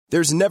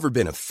There's never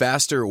been a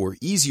faster or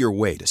easier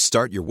way to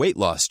start your weight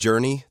loss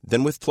journey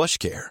than with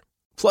PlushCare.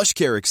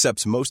 PlushCare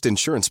accepts most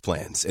insurance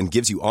plans and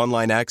gives you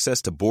online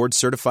access to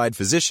board-certified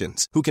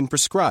physicians who can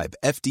prescribe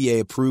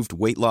FDA-approved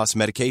weight loss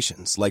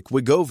medications like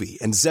Wegovy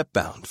and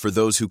Zepbound for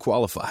those who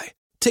qualify.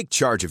 Take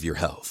charge of your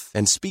health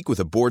and speak with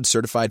a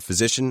board-certified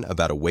physician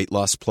about a weight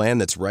loss plan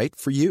that's right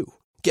for you.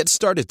 Get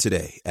started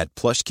today at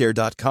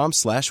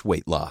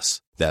plushcare.com/weight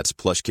loss. That's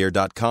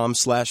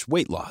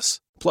plushcare.com/weight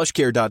loss.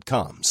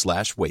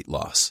 plushcare.com/weight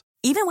loss.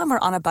 Even when we're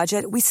on a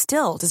budget, we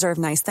still deserve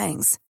nice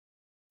things.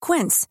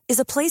 Quince is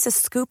a place to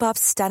scoop up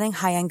stunning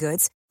high-end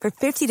goods for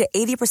 50 to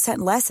 80%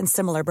 less than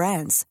similar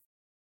brands.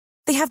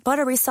 They have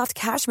buttery soft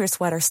cashmere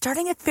sweaters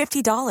starting at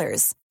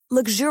 $50,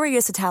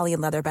 luxurious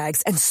Italian leather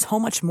bags, and so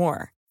much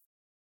more.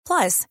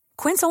 Plus,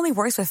 Quince only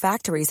works with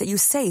factories that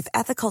use safe,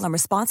 ethical, and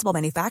responsible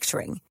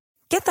manufacturing.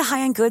 Get the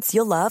high-end goods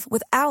you'll love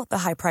without the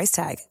high price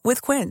tag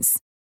with Quince.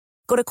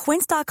 Go to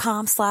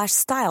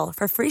quince.com/style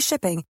for free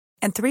shipping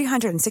and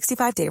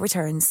 365-day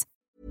returns.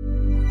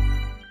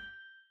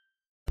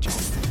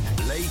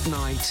 Late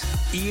night,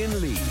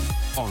 Iain Lee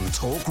on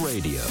Talk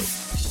Radio.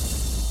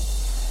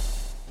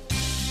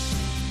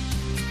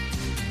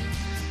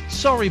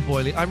 Sorry,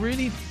 Boyley, I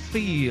really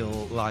feel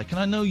like, and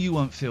I know you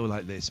won't feel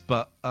like this,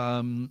 but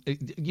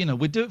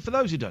we're doing. For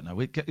those who don't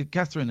know,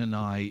 Catherine and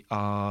I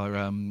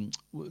are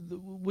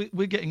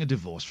we're getting a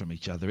divorce from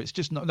each other. It's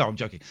just not. No, I'm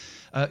joking.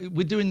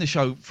 We're doing the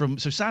show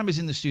so Sam is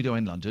in the studio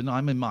in London.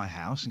 I'm in my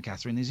house, and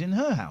Catherine is in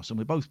her house, and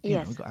we're both.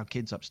 We've got our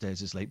kids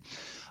upstairs asleep.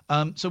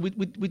 So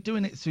we're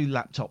doing it through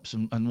laptops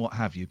and what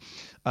have you.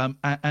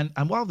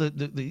 And while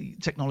the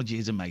technology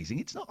is amazing,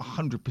 it's not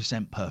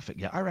 100% perfect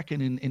yet. I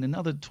reckon in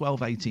another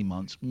 12, 18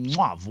 months,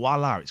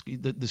 voila, it's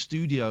the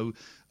studio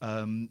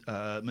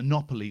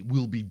monopoly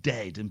will be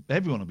dead and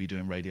everyone will be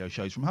doing radio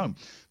shows from home.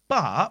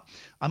 But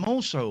I'm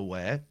also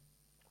aware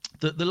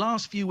that the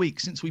last few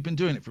weeks since we've been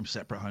doing it from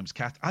separate homes,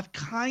 Kath, I've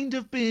kind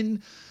of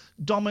been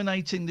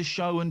dominating the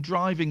show and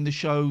driving the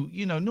show.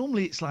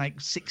 Normally it's like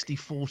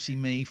 60-40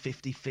 me,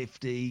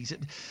 50-50.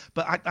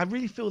 But I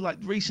really feel like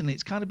recently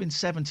it's kind of been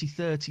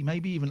 70-30,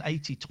 maybe even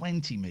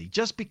 80-20 me,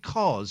 just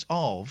because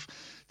of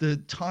the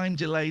time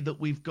delay that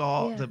we've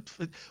got,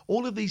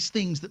 all of these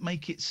things that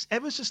make it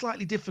ever so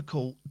slightly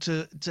difficult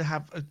to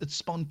have a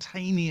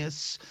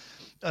spontaneous,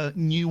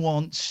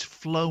 nuanced,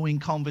 flowing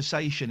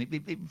conversation.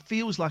 It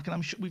feels like, and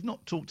I'm sure we've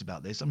not talked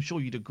about this, I'm sure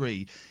you'd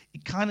agree,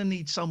 it kind of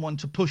needs someone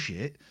to push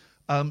it.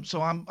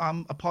 So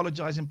I'm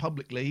apologising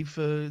publicly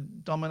for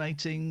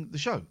dominating the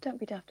show. Don't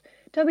be daft.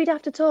 Don't be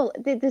daft at all.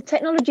 The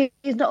technology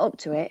is not up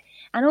to it.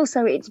 And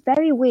also, it's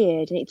very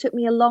weird. And it took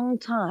me a long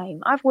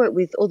time. I've worked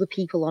with other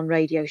people on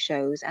radio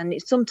shows, and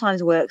it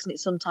sometimes works and it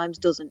sometimes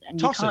doesn't. And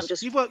tossers. You can't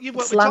just You've worked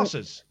with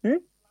tossers.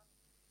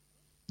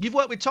 You've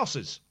worked with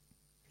tossers.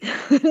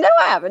 No,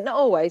 I haven't. Not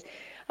always.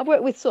 I've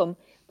worked with some.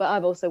 But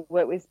I've also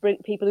worked with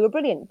people who are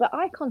brilliant. But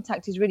eye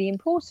contact is really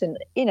important,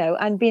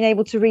 and being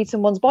able to read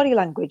someone's body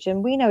language.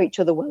 And we know each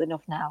other well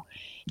enough now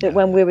that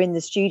when we're in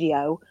the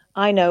studio,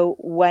 I know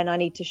when I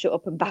need to shut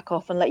up and back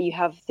off and let you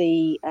have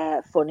the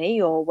funny,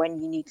 or when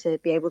you need to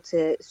be able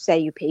to say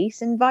your piece,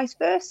 and vice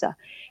versa.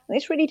 And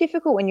it's really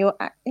difficult when you're,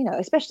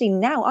 especially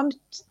now, I'm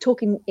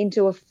talking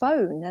into a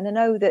phone, and I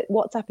know that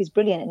WhatsApp is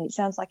brilliant and it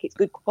sounds like it's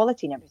good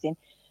quality and everything.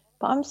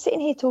 But I'm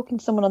sitting here talking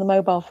to someone on the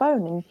mobile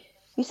phone, and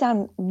you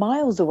sound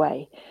miles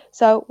away.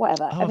 So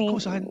whatever. Oh, I mean,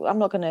 I'm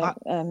not going to.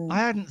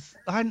 I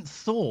hadn't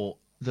thought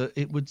that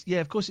it would. Yeah,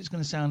 of course, it's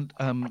going to sound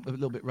a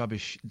little bit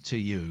rubbish to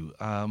you.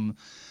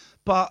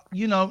 But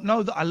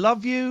know that I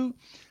love you,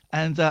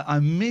 and that I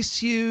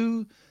miss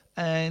you,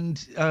 and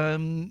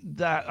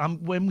that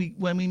when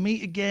we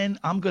meet again,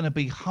 I'm going to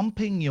be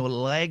humping your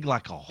leg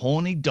like a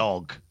horny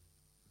dog.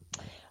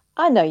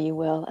 I know you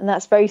will, and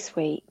that's very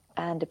sweet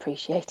and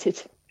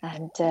appreciated.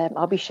 And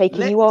I'll be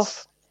shaking you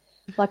off.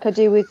 Like I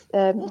do with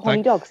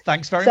horny dogs.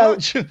 Thanks very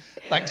much.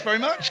 Thanks very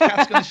much.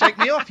 Kat's going to shake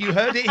me off. You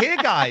heard it here,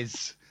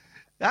 guys.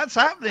 That's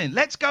happening.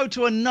 Let's go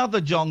to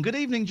another John. Good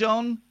evening,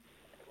 John.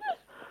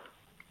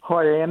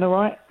 Hi, Iain. All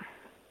right?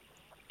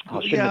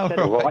 I shouldn't have said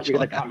all right. You're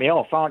going to cut me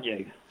off, aren't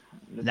you?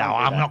 No,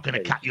 I'm not going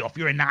to cut you off.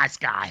 You're a nice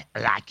guy. I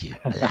like you.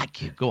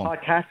 Go on. Hi,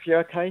 Kath. You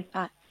okay?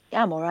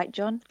 Yeah, I'm all right,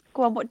 John.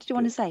 Go on. What did you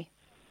want to say?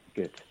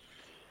 Good.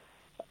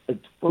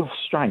 Well,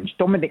 strange.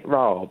 Dominic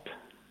Raab.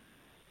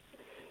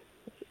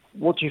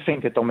 What do you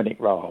think of Dominic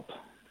Raab?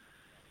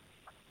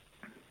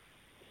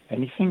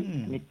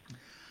 Anything?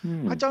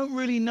 I don't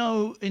really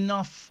know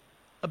enough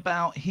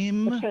about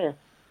him. Okay.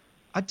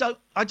 I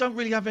don't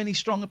really have any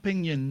strong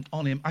opinion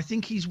on him. I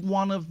think he's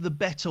one of the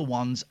better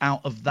ones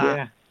out of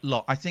that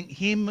lot. I think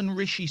him and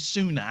Rishi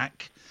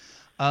Sunak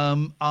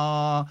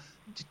are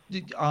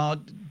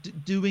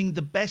doing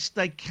the best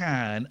they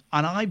can,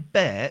 and I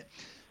bet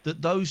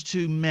that those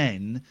two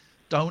men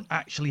don't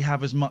actually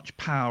have as much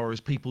power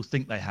as people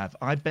think they have.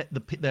 I bet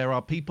there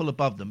are people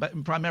above them,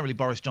 but primarily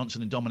Boris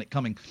Johnson and Dominic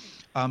Cumming,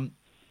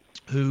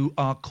 who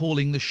are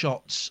calling the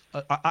shots.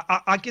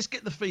 I just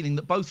get the feeling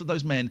that both of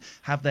those men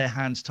have their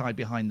hands tied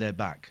behind their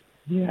back.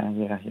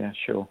 Yeah,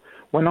 sure.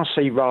 when I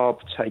see Rob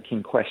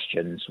taking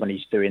questions when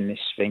he's doing this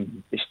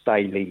thing, this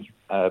daily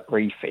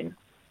briefing,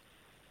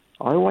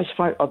 I always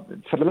for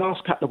the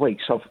last couple of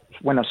weeks,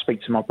 when I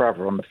speak to my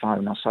brother on the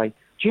phone, I say,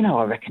 "Do you know?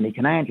 I reckon he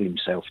can handle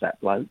himself. That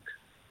bloke.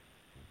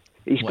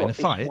 He's got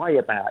this way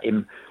about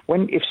him.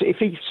 When if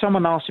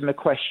someone asks him a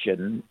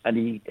question and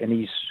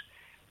he's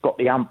got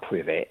the ump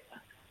with it,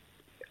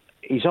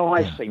 his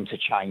eyes seem to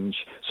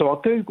change. So I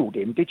googled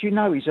him. Did you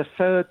know he's a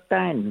third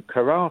Dan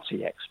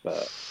karate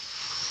expert?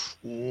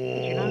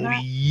 Did you know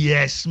that?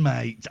 Yes,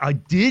 mate. I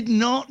did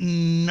not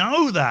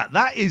know that.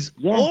 That is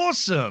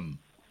awesome.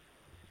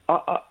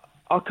 I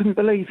couldn't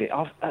believe it.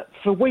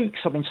 For weeks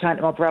I've been saying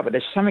to my brother,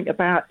 there's something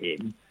about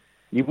him.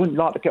 You wouldn't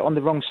like to get on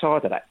the wrong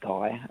side of that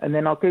guy. And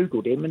then I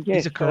googled him, and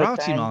he's a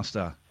karate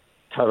master.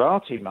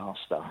 Karate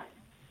master.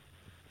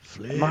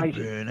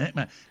 Flipping it,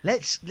 man.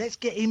 Let's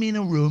get him in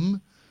a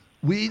room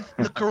with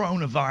the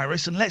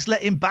coronavirus and let's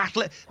let him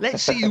battle it.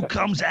 Let's see who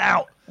comes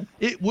out.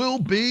 It will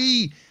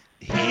be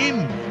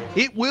him.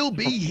 It will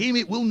be him.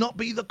 It will not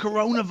be the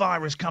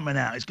coronavirus coming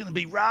out. It's going to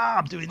be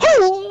Rob doing this.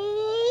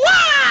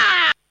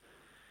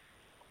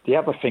 The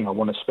other thing I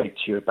want to speak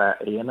to you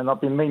about, Ian, and I've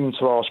been meaning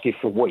to ask you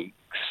for weeks.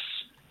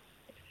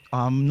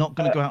 I'm not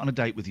going to go out on a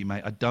date with you,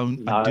 mate. I do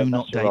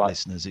not date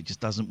listeners. It just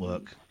doesn't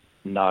work.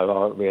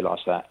 No, I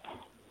realise that.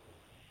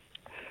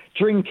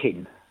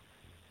 Drinking.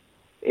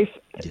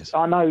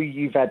 I know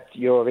you've had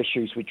your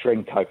issues with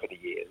drink over the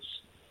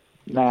years.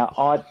 Now,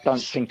 I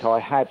don't think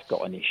I have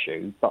got an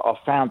issue, but I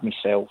found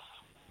myself,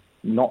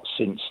 not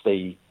since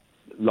the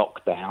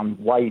lockdown,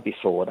 way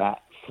before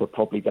that, for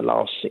probably the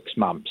last 6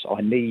 months,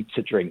 I need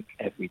to drink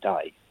every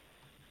day.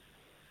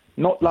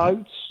 Not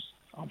loads.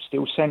 I'm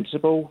still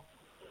sensible.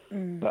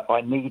 But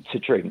I need to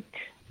drink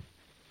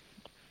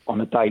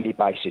on a daily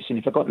basis. And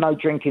if I've got no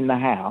drink in the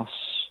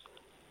house,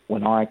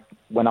 when I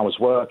was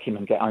working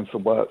and get home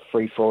from work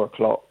 3-4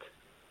 o'clock,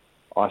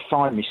 I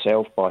find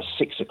myself by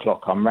 6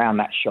 o'clock I'm round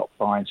that shop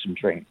buying some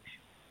drink.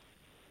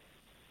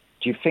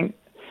 Do you think?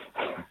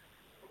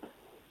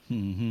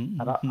 Can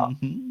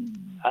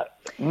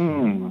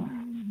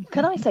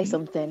I say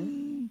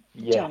something?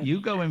 Yeah, John, you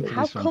go in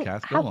for this one,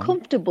 Kath. How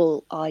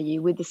comfortable are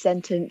you with the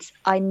sentence,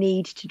 "I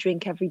need to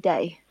drink every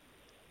day"?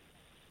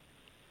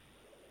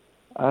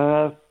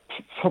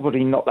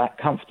 Probably not that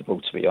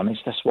comfortable, to be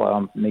honest. That's why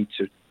I need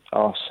to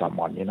ask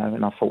someone,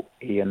 and I thought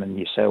Ian and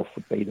yourself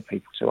would be the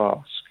people to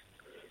ask.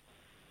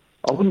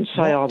 I wouldn't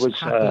say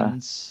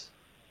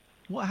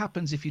What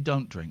happens if you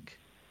don't drink?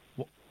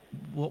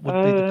 What would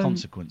the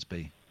consequence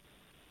be?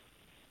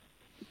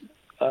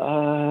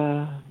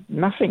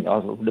 Nothing. I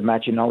would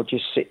imagine I would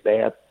just sit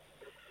there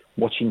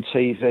watching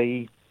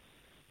TV,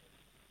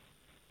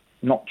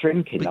 not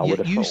drinking. But I would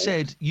have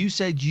thought. You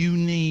said you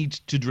need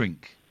to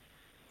drink.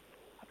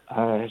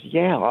 I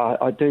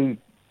do.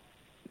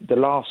 The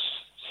last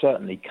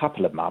certainly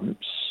couple of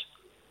months,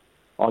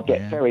 I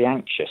get very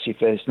anxious if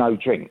there's no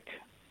drink.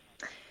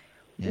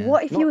 Yeah.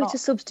 What if you were to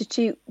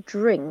substitute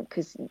drink?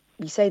 Because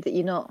you say that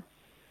you're not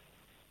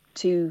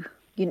too.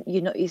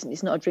 You're not.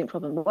 It's not a drink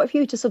problem. But what if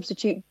you were to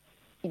substitute,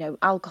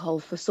 alcohol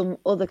for some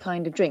other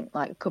kind of drink,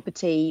 like a cup of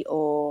tea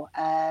or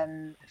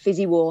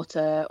fizzy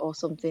water or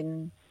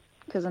something?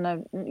 Because I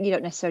know you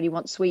don't necessarily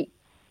want sweet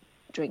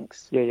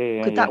drinks.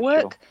 Yeah. Could that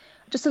work? Sure.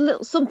 Just a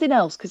little something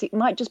else, because it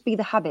might just be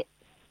the habit.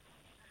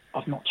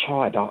 I've not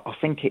tried. I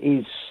think it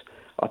is.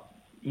 I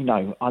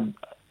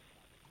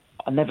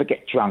never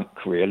get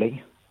drunk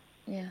really.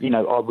 Yeah.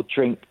 I would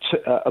drink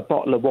a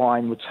bottle of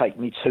wine would take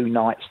me 2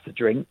 nights to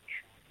drink.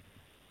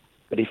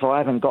 But if I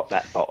haven't got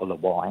that bottle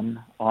of wine,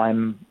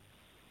 I've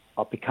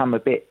become a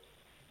bit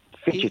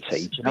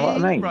fidgety. Do you know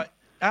what I mean? Right.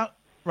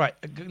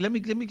 Let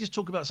me just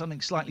talk about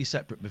something slightly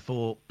separate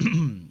before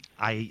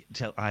I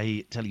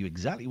tell you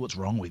exactly what's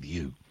wrong with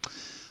you.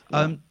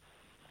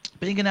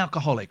 Being an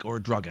alcoholic or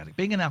a drug addict,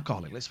 being an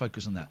alcoholic, let's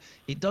focus on that.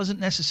 It doesn't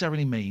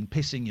necessarily mean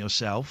pissing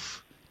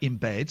yourself in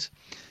bed.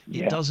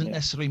 It doesn't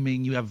necessarily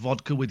mean you have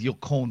vodka with your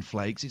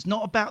cornflakes. It's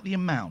not about the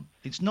amount.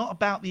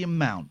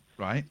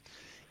 Right?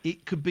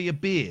 It could be a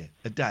beer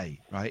a day,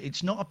 right?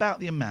 It's not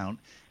about the amount.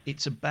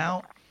 It's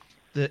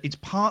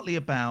partly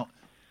about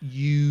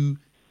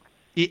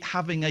it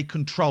having a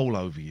control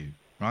over you.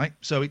 Right,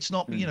 so it's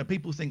not.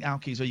 People think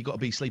alkies, you've got to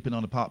be sleeping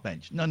on a park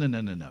bench. No.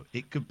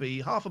 It could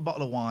be half a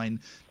bottle of wine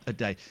a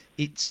day.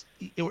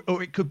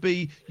 Or it could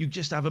be you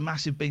just have a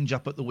massive binge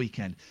up at the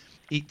weekend.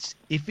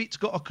 If it's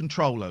got a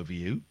control over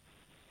you,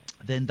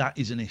 then that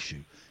is an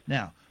issue.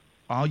 Now,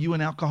 are you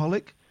an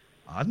alcoholic?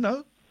 I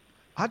don't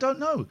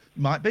know. You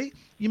might be.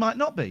 You might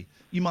not be.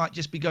 You might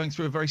just be going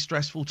through a very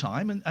stressful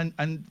time,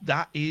 and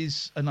that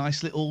is a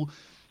nice little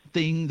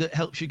thing that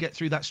helps you get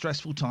through that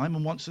stressful time,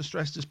 and once the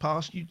stress has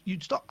passed,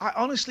 you'd stop. I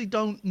honestly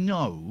don't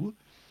know.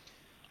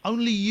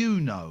 Only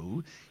you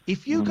know.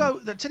 If you go,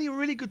 I'll tell you a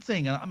really good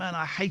thing, and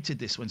I hated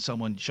this when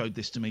someone showed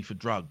this to me for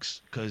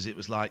drugs, because it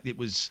was like it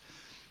was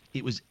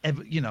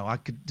ever, I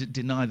could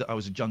deny that I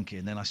was a junkie,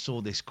 and then I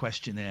saw this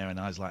questionnaire and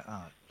I was like,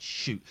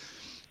 shoot.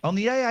 On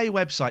the AA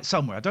website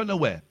somewhere, I don't know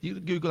where, you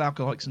Google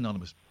Alcoholics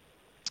Anonymous,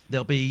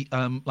 there'll be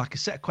like a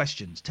set of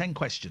questions, 10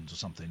 questions or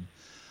something.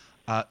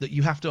 that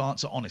you have to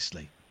answer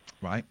honestly,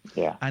 right?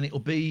 Yeah. And it'll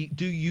be,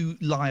 do you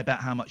lie about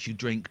how much you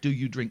drink? Do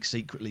you drink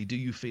secretly? Do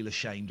you feel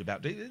ashamed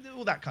about it?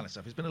 All that kind of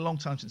stuff. It's been a long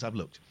time since I've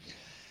looked.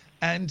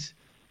 And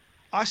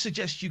I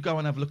suggest you go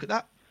and have a look at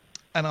that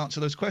and answer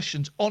those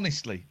questions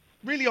honestly,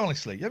 really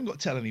honestly. You haven't got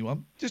to tell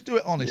anyone. Just do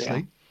it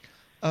honestly.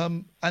 Yeah.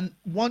 And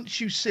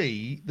once you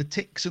see the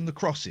ticks and the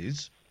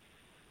crosses,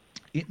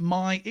 it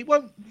might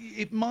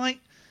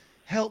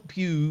help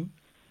you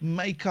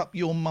make up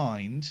your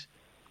mind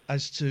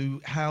as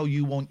to how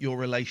you want your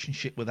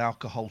relationship with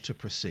alcohol to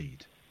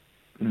proceed.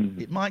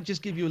 It might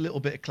just give you a little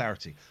bit of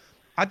clarity.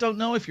 I don't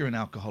know if you're an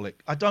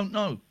alcoholic. I don't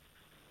know.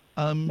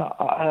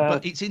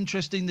 But it's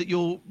interesting that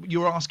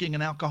you're asking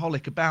an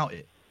alcoholic about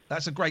it.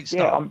 That's a great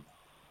start. Yeah,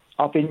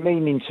 I've been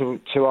meaning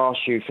to ask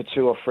you for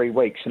 2 or 3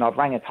 weeks, and I've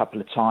rang a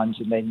couple of times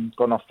and then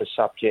gone off the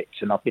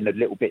subject, and I've been a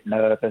little bit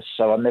nervous,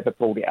 so I never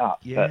brought it up.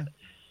 Yeah.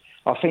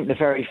 But I think the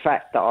very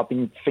fact that I've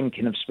been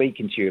thinking of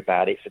speaking to you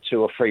about it for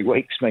 2 or 3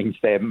 weeks means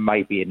there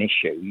may be an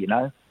issue, you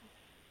know?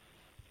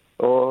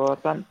 Or I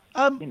don't,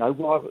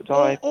 why would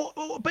I?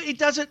 But it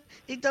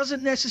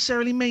doesn't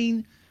necessarily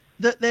mean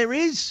that there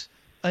is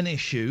an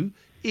issue.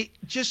 It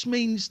just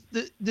means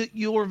that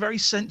you're a very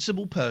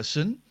sensible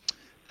person,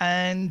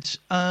 and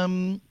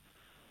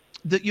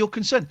that you're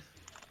concerned.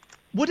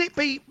 Would it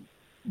be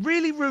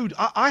really rude?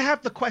 I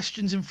have the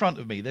questions in front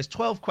of me. There's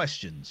 12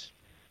 questions.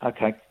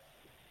 Okay.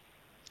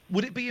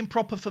 Would it be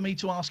improper for me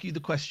to ask you the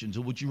questions,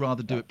 or would you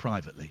rather do it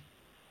privately?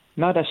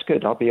 No, that's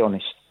good. I'll be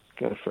honest.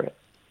 Go for it.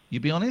 You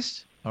be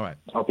honest? All right.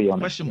 I'll be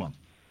honest. Question 1.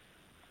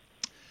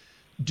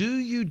 Do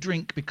you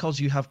drink because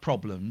you have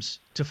problems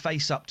to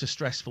face up to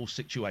stressful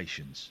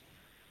situations?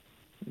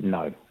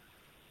 No.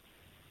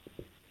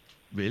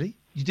 Really?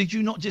 Did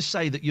you not just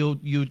say that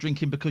you're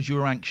drinking because you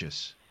were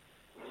anxious?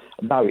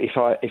 No, if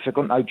I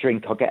got no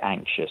drink, I get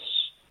anxious.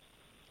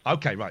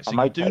 Okay, right.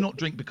 So you do not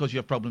drink because you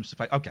have problems to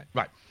face. Okay,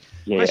 right.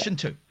 Yeah. Question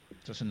 2.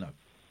 Just a no.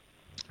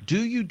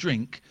 Do you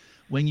drink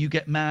when you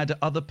get mad at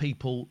other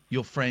people,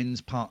 your friends,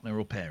 partner,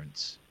 or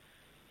parents?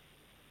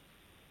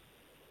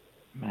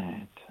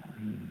 Mad.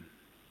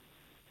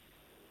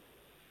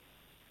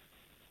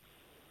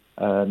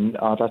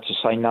 I'd have to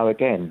say no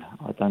again.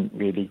 I don't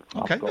really.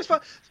 Okay, that's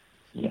fine.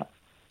 Yeah.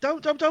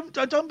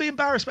 Don't be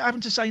embarrassed about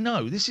having to say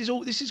no. This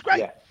is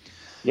great.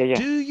 Yeah.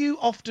 Do you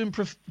often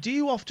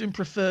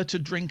prefer to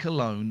drink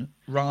alone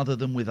rather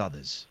than with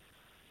others?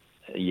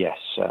 Yes,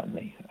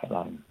 certainly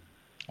alone.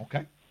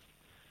 Okay.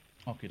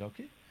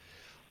 Okay.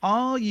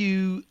 Are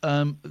you?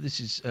 This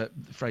is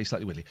phrased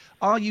slightly weirdly.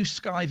 Are you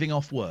skiving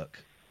off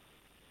work?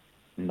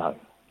 No.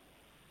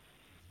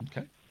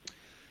 Okay.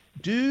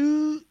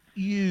 Do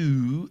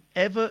you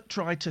ever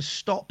try to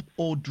stop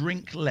or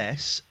drink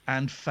less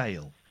and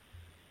fail?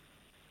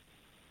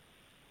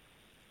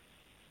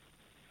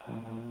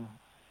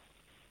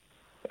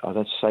 I'd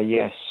have to say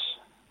yes.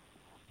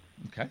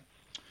 Okay.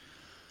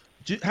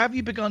 Have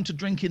you begun to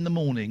drink in the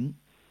morning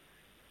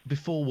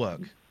before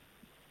work?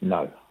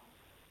 No.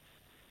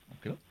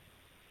 Okay.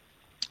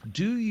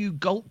 Do you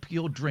gulp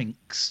your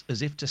drinks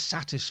as if to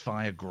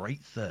satisfy a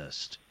great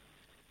thirst?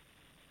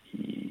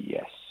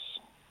 Yes.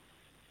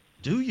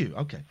 Do you?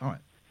 Okay, all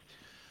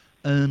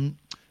right.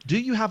 Do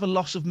you have a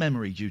loss of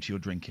memory due to your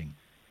drinking?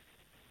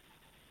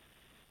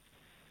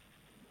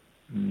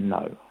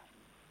 No.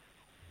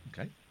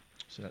 Okay,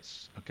 so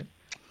that's okay.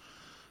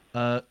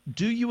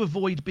 Do you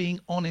avoid being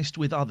honest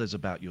with others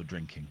about your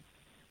drinking?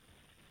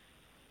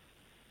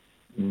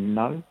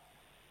 No.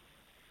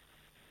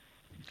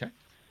 Okay.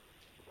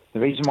 The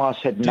reason why I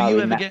said no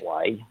in that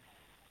way...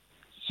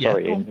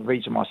 Sorry, Yeah, the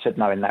reason why I said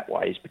no in that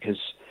way is because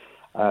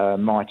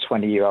my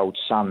 20-year-old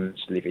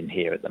son's living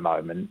here at the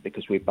moment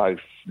because we both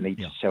need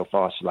to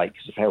self-isolate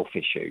because of health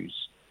issues.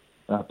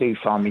 And I do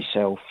find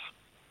myself,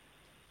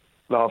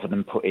 rather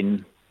than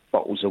putting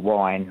bottles of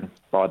wine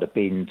by the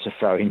bin to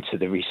throw into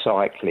the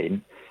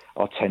recycling,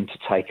 I tend to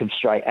take them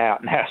straight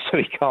out now so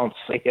he can't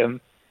see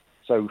them.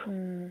 So,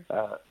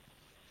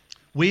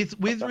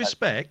 with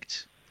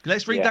respect,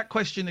 let's read that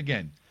question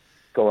again.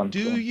 Go on.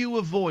 Do you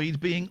avoid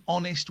being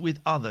honest with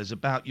others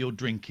about your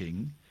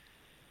drinking?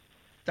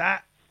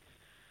 That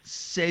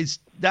says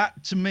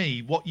that to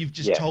me. What you've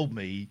just told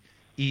me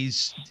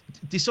is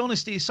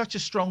dishonesty is such a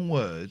strong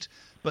word,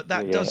 but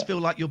that does feel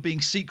like you're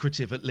being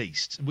secretive, at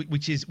least,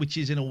 which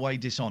is in a way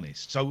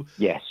dishonest. So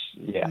yes,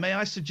 may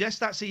I suggest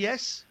that's a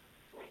yes?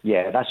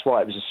 Yeah, that's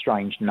why it was a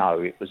strange no.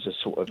 It was a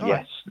sort of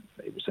yes.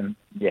 Right. It was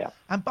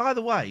And by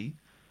the way,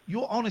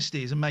 your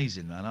honesty is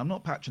amazing, man. I'm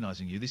not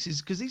patronising you. This is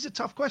because these are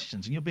tough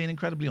questions, and you're being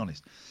incredibly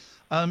honest.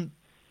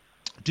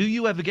 Do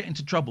you ever get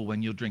into trouble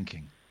when you're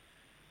drinking?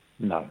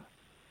 No.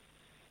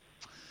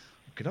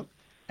 Okay.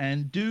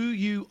 And do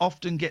you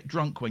often get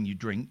drunk when you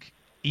drink,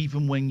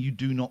 even when you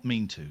do not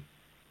mean to?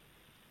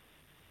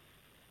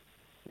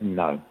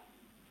 No.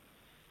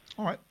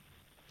 All right.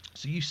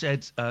 So you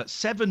said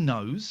 7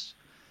 no's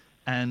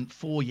and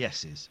 4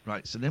 yeses,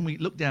 right? So then we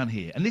look down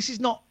here, and this is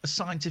not a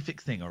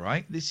scientific thing, all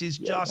right? This is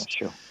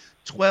just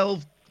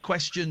 12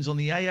 questions on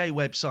the AA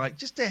website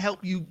just to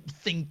help you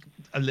think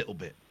a little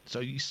bit.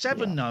 So you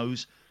 7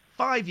 no's,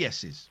 5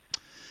 yeses.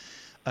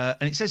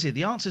 And it says here,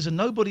 the answers are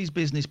nobody's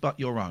business but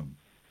your own.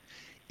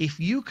 If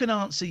you can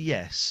answer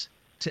yes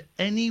to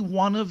any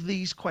one of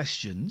these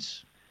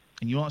questions,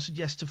 and you answered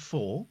yes to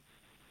 4,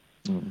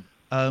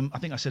 I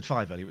think I said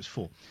 5 earlier, it was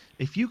 4.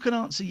 If you can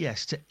answer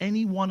yes to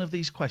any one of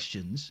these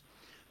questions,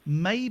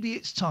 maybe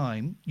it's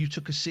time you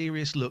took a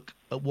serious look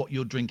at what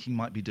your drinking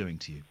might be doing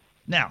to you.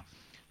 Now,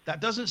 that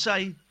doesn't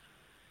say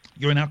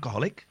you're an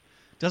alcoholic,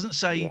 doesn't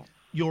say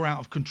you're out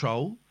of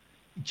control.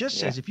 It just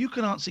says if you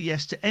can answer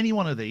yes to any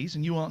one of these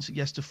and you answer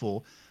yes to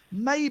 4,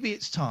 maybe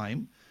it's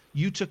time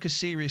you took a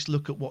serious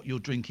look at what your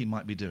drinking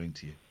might be doing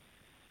to you.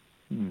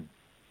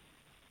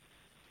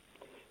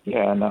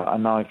 Yeah,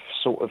 and I've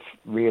sort of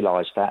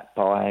realised that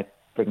by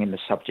bringing the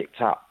subject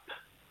up,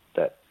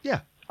 that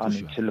I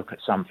need to look at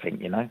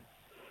something, you know.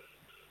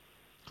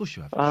 Of course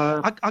you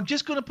have. I'm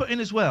just going to put in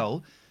as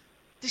well,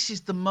 this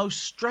is the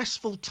most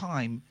stressful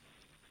time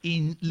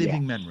in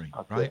living memory,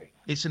 right?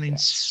 It's an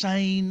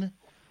insane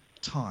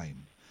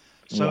time.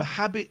 So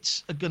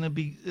habits are going to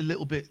be a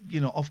little bit,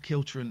 off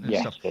kilter and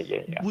stuff.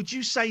 Yeah. Would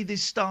you say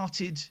this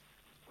started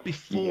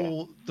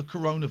before the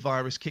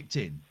coronavirus kicked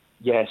in?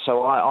 Yeah,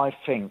 so I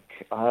think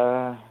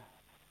I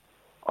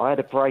had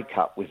a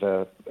breakup with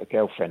a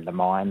girlfriend of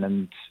mine,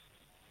 and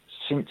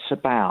since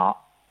about,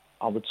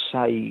 I would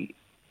say,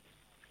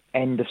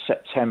 end of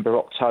September,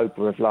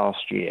 October of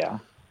last year,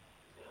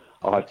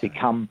 I've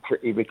become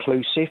pretty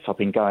reclusive. I've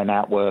been going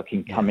out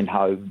working, coming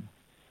home,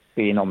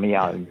 being on my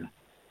own.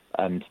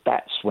 And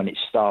that's when it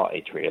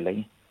started,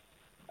 really.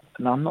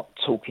 And I'm not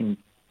talking,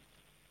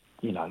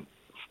 2.5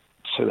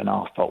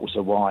 bottles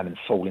of wine and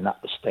falling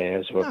up the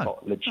stairs, or a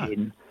bottle of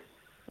gin.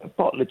 A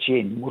bottle of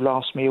gin will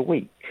last me a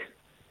week.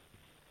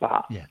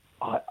 But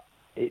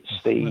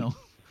it's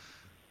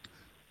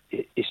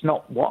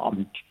not what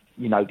I'm,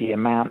 the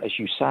amount, as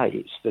you say,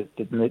 it's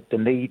the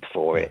need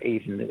for it,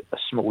 even a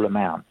small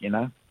amount,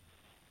 Do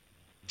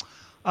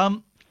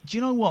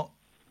you know what,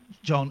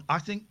 John? I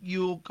think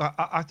your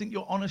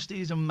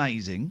honesty is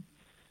amazing,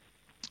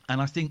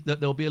 and I think that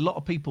there'll be a lot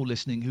of people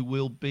listening who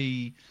will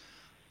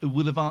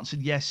have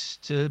answered yes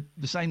to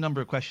the same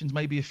number of questions,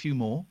 maybe a few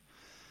more.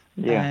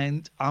 Yeah.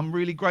 And I'm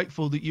really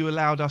grateful that you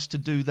allowed us to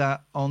do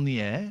that on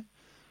the air.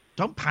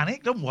 Don't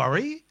panic, don't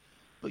worry,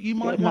 but you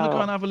might want to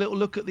go and have a little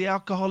look at the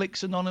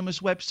Alcoholics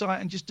Anonymous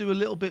website and just do a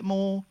little bit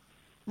more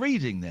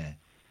reading there.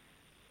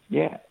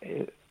 Yeah,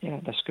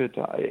 that's good.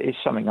 It's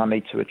something I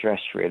need to address,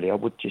 really. I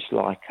would just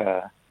like,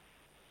 I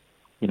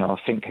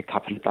think a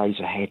couple of days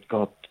ahead,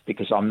 God,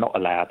 because I'm not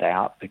allowed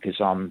out, because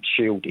I'm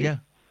shielded. Yeah.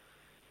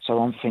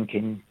 So I'm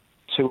thinking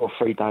 2 or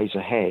 3 days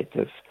ahead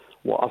of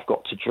what I've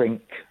got to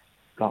drink,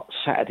 like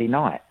Saturday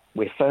night.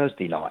 We're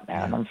Thursday night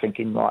now, and I'm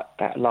thinking, right,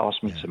 that'll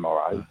last me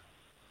tomorrow.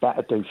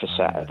 That'll do for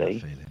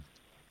Saturday.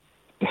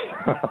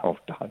 Oh,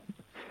 don't.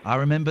 I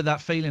remember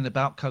that feeling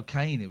about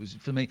cocaine. It was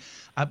for me,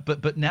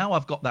 but now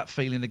I've got that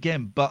feeling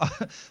again. But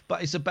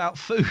it's about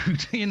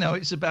food.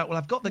 It's about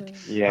I've got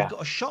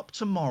a shop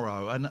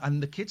tomorrow,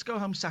 and the kids go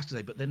home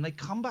Saturday, but then they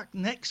come back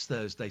next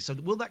Thursday. So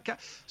will that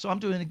So I'm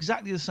doing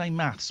exactly the same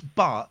maths,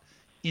 but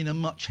in a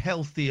much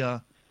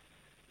healthier,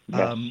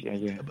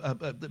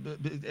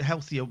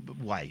 healthier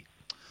way.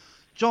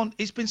 John,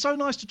 it's been so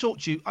nice to talk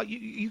to you.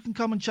 You can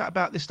come and chat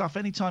about this stuff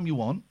anytime you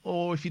want,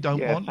 or if you don't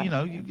want,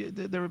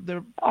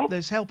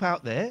 there's help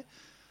out there.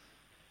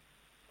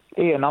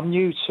 Ian, I'm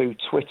new to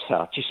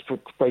Twitter, just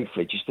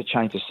briefly, just to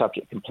change the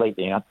subject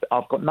completely.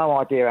 I've got no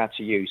idea how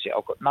to use it.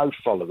 I've got no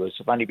followers.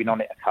 I've only been on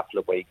it a couple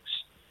of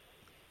weeks.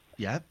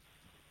 Yeah.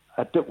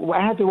 How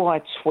do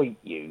I tweet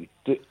you?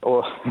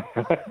 Or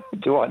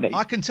do I need?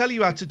 I can tell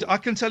you I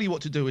can tell you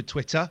what to do with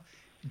Twitter.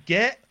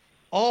 Get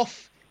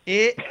off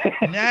it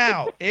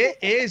now. It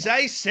is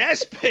a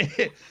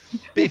cesspit.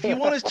 But if you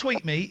want to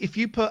tweet me, if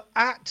you put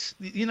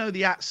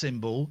the @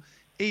 symbol,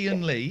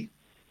 Iain Lee,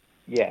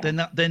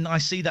 then I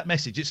see that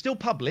message. It's still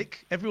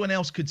public. Everyone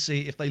else could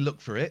see it if they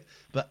look for it.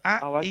 But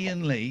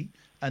Iain Lee,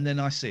 and then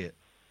I see it.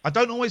 I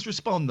don't always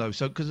respond though,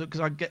 so because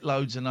I get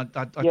loads and I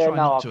try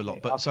not to a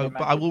lot. But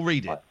I will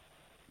read it.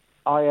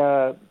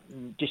 I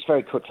just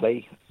very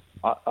quickly,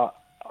 I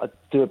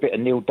do a bit of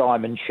Neil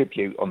Diamond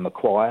tribute on the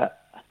quiet.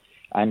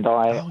 And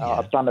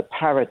I've done a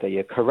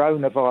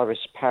coronavirus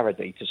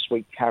parody to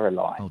Sweet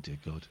Caroline. Oh, dear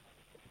God.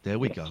 There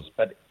we go.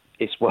 But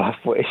it's worth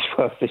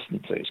listening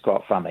to. It's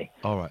quite funny.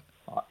 All right.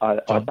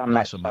 I've done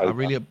that. I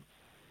really...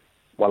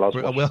 While I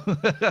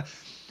was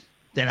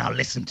then I'll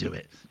listen to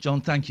it.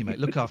 John, thank you, mate.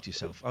 Look after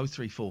yourself.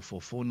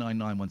 0344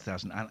 499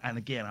 1000. And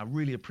again, I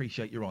really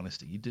appreciate your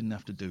honesty. You didn't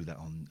have to do that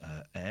on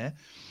air.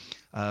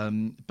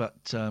 And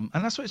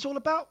that's what it's all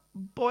about,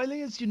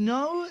 Boyley, as you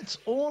know. It's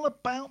all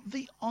about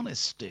the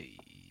honesty.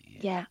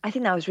 Yeah, I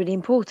think that was really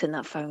important,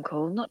 that phone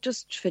call, not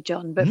just for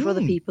John, but for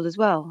other people as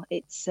well.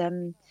 It's,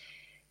 John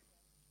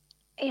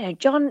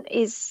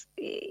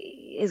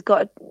has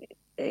got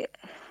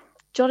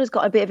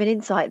a bit of an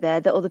insight there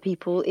that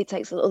it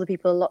takes other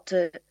people a lot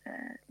to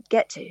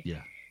get to.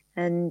 Yeah.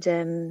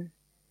 And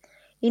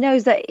he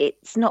knows that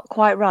it's not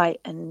quite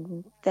right,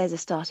 and there's a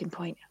starting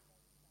point.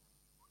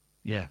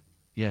 Yeah,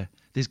 yeah.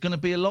 There's going to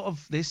be a lot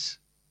of this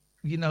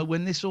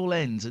when this all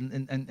ends,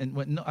 and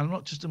I'm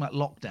not just talking about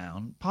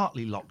lockdown,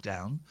 partly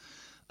lockdown,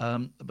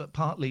 but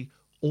partly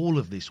all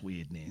of this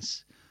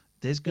weirdness,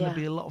 there's going to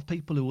be a lot of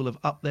people who will have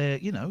up there,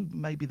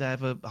 maybe they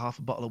have half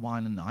a bottle of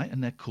wine a night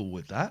and they're cool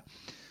with that.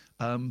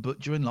 But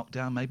during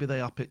lockdown, maybe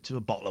they up it to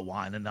a bottle of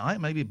wine a night,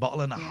 maybe a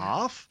bottle and a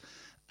half.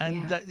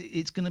 And that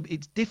it's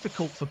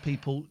difficult for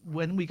people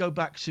when we go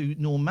back to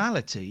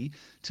normality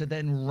to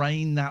then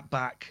rein that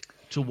back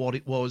to what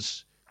it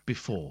was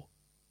before.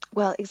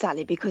 Well,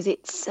 exactly, because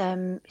it's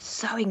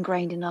so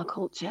ingrained in our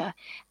culture.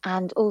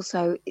 And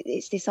also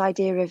it's this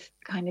idea of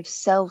kind of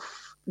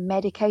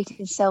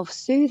self-medicating,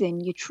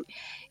 self-soothing.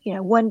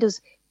 When does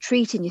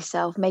treating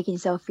yourself, making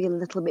yourself feel a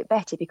little bit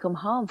better become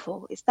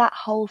harmful? It's that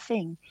whole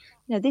thing.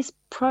 This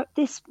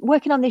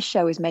working on this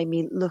show has made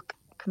me look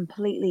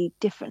completely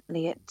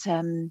differently at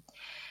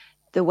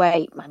the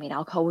way,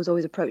 alcohol was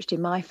always approached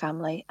in my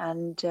family.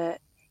 And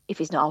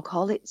if it's not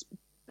alcohol, it's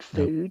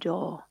food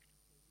or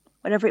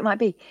whatever it might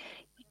be.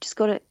 You just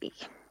got to...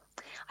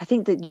 I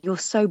think that you're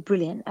so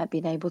brilliant at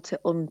being able to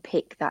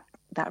unpick that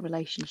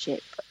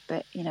relationship.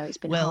 But, it's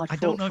been hard. Well, I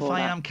don't know if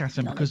I am,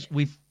 Catherine, because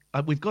we've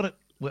got a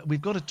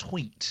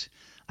tweet,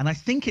 and I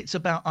think it's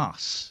about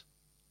us.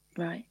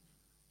 Right.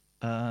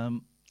 I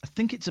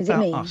think it's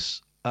about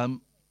us.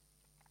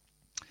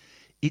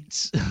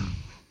 It's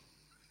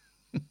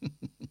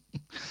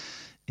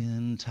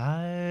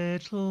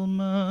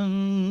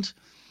entitlement.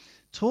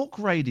 Talk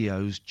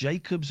Radio's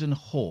Jacobs and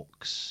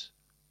Hawkes.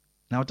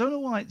 Now, I don't know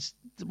why it's...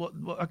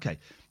 okay,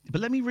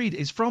 but let me read it.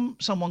 It's from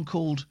someone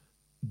called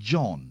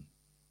John.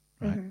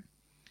 Right? Mm-hmm.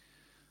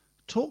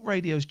 Talk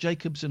Radio's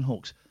Jacobs and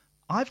Hawkes.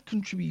 I've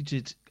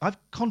contributed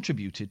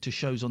to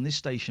shows on this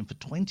station for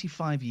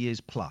 25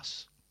 years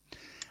plus.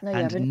 No, you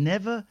and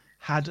haven't.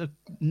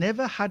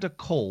 never had a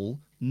call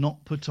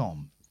not put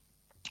on.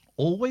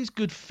 Always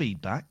good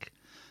feedback,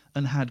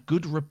 and had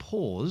good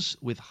rapport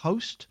with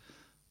hosts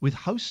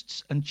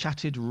and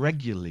chatted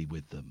regularly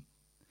with them.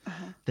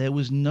 Uh-huh. There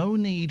was no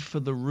need for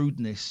the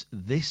rudeness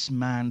this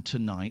man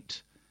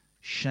tonight.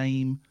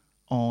 Shame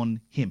on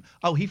him.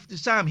 Oh,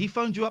 Sam, he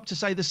phoned you up to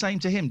say the same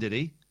to him, did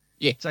he?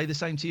 Yeah. Say the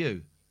same to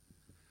you.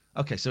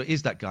 Okay, so it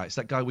is that guy. It's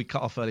that guy we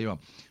cut off earlier on.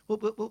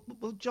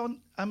 Well,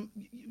 John,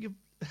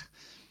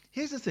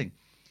 here's the thing.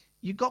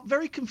 You got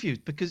very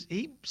confused because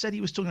he said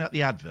he was talking about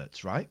the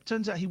adverts, right?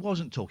 Turns out he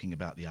wasn't talking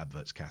about the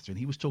adverts, Catherine.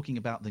 He was talking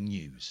about the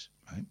news,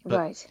 right? But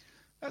right.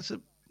 That's a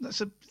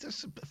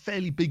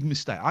fairly big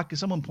mistake.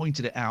 Someone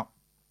pointed it out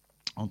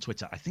on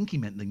Twitter. I think he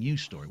meant the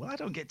news story. Well, I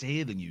don't get to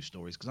hear the news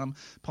stories because I'm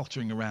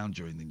pottering around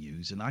during the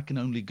news, and I can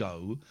only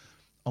go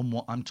on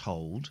what I'm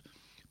told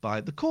by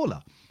the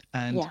caller.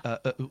 And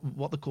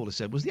what the caller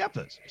said was the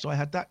adverts. So I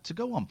had that to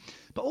go on.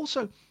 But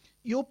also,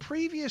 your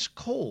previous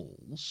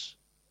calls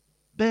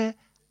bear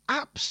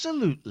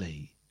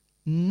absolutely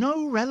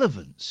no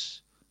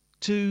relevance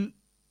to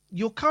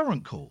your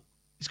current call.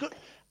 It's got.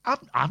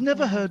 I've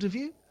never heard of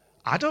you.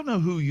 I don't know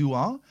who you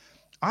are.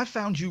 I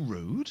found you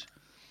rude.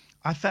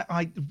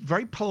 I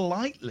very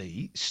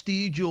politely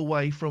steered you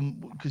away from,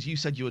 because you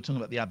said you were talking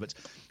about the adverts.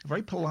 I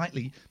very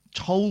politely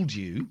told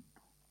you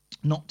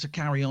not to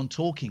carry on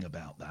talking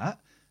about that,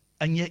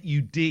 and yet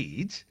you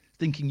did,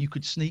 thinking you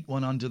could sneak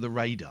one under the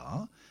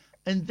radar,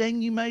 and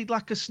then you made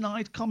like a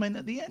snide comment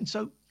at the end.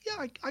 So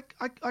yeah,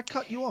 I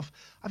cut you off.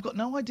 I've got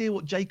no idea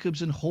what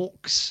Jacobs and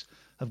Hawkes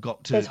have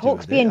got to. There's do Hawksby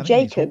with it. and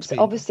Jacobs,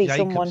 obviously Jacobs,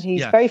 someone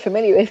who's very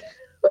familiar with.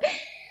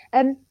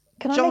 Can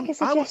I make a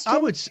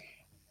suggestion?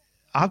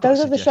 Those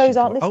other shows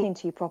aren't listening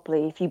to you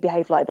properly if you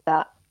behave like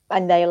that,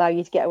 and they allow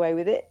you to get away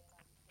with it.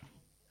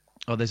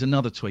 Oh, there's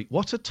another tweet.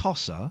 What a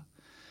tosser!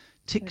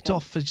 Ticked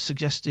off for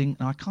suggesting.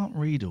 Now, I can't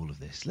read all of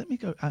this. Let me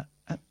go. Let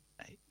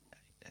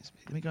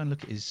me go and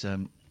look at his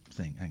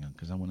thing. Hang on,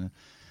 because I want to.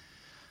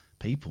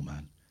 People,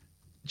 man.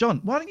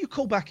 John, why don't you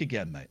call back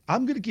again, mate?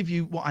 I'm going to give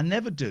you what I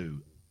never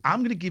do.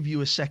 I'm going to give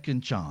you a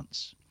second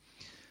chance.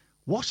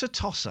 What a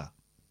tosser.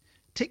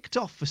 Ticked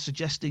off for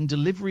suggesting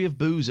delivery of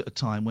booze at a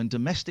time when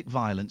domestic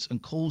violence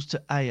and calls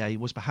to AA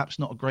was perhaps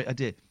not a great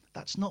idea.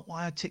 That's not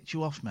why I ticked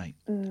you off, mate.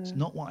 It's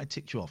not why I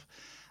ticked you off.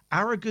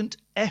 Arrogant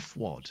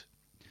F-wad.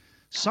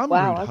 Some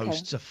rude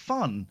hosts are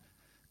fun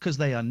because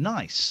they are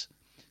nice.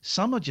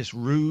 Some are just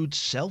rude,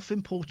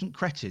 self-important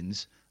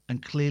cretins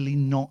and clearly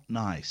not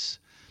nice.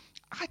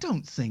 I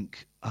don't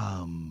think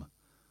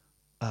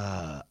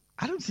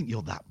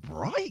you're that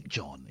bright,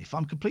 John, if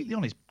I'm completely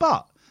honest.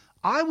 But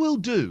I will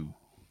do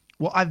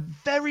what I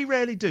very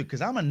rarely do,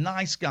 because I'm a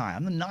nice guy.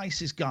 I'm the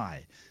nicest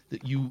guy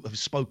that you have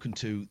spoken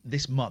to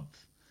this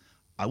month.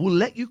 I will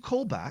let you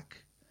call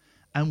back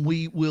and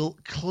we will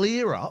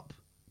clear up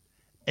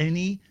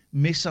any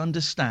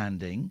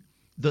misunderstanding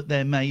that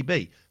there may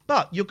be.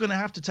 But you're going to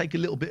have to take a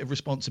little bit of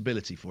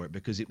responsibility for it,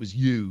 because it was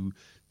you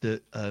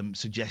that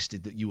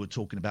suggested that you were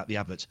talking about the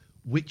adverts,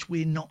 which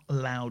we're not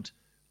allowed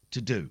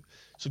to do.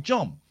 So,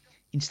 John,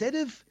 instead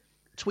of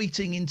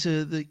tweeting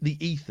into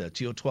the ether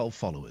to your 12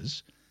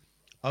 followers,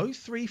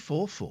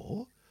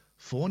 0344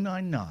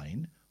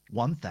 499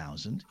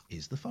 1000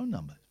 is the phone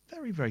number.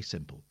 Very, very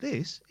simple.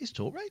 This is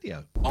Talk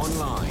Radio.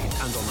 Online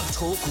and on the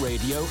Talk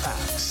Radio app.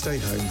 Stay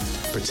home,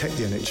 protect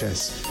the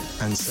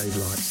NHS and save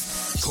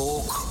lives.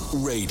 Talk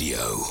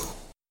Radio.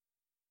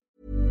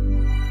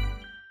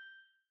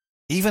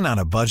 Even on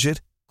a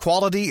budget,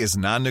 quality is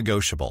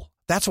non-negotiable.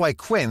 That's why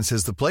Quince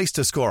is the place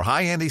to score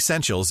high-end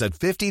essentials at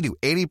 50 to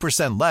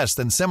 80% less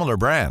than similar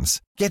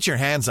brands. Get your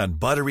hands on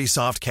buttery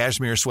soft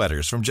cashmere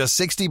sweaters from just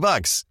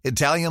 $60,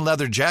 Italian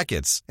leather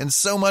jackets, and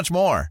so much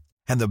more.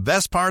 And the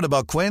best part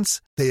about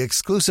Quince, they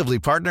exclusively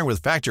partner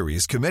with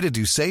factories committed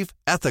to safe,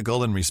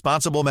 ethical, and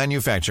responsible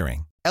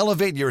manufacturing.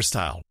 Elevate your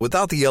style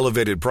without the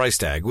elevated price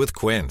tag with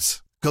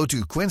Quince. Go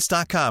to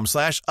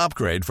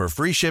quince.com/upgrade for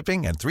free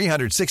shipping and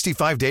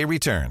 365-day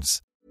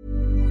returns.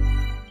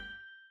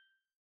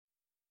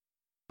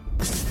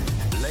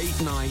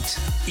 Late night,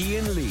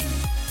 Iain Lee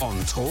on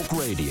Talk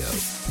Radio.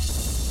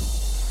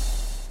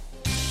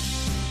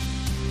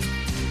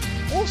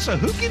 Also,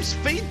 who gives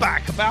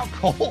feedback about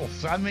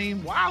calls? I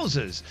mean,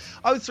 wowzers.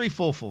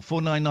 0344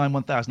 499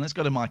 1000. Let's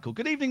go to Michael.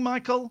 Good evening,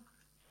 Michael.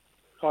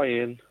 Hi,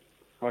 Ian.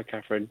 Hi,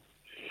 Catherine.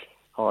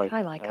 Hi.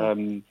 Hi,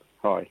 Michael.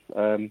 Hi.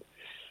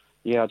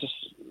 Yeah, just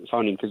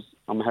phoning because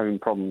I'm having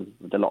problems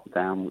with the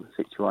lockdown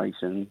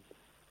situation.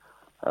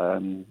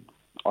 I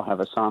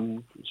have a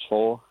son, he's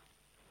 4,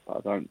 but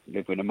I don't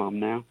live with a mum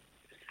now.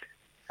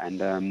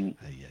 And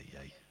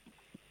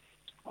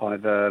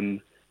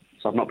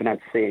I've not been able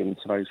to see him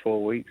for those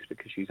 4 weeks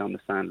because she's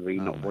understandably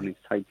not wanting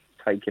to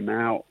take him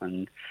out,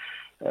 and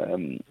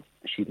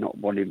she's not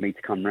wanted me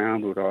to come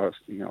round. Although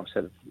I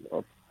said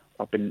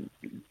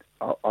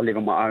I live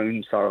on my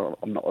own, so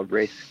I'm not at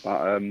risk.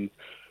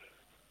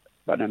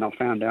 But then I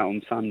found out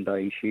on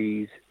Sunday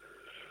she's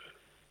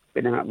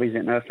been out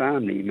visiting her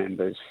family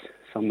members,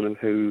 some of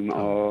whom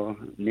are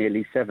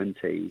nearly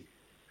 70,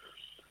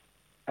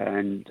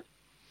 and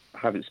I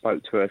haven't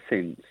spoke to her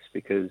since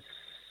because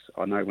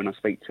I know when I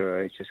speak to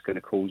her, it's just going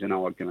to cause an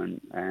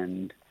argument,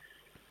 and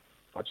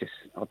I just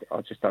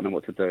don't know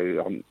what to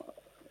do.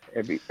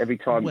 Every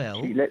time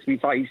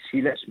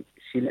she lets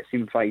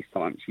him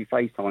FaceTime. She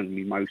FaceTimes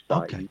me most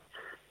days,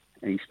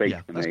 and he speaks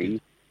to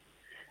me,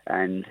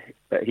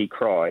 but he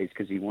cries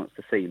because he wants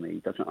to see me. He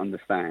doesn't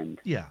understand.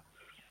 Yeah.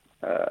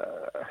 I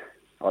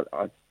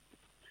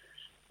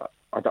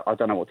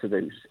don't know what to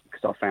do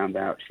because I found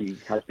out she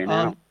has been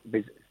out.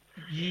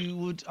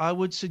 I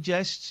would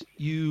suggest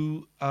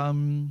you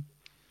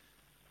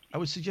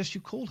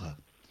call her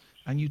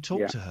and you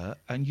talk to her,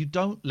 and you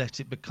don't let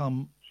it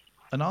become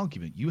an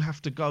argument. You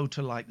have to go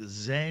to like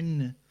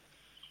Zen.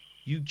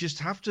 You just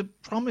have to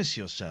promise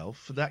yourself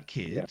for that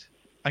kid. Yeah.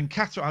 And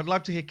Catherine, I'd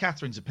like to hear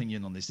Catherine's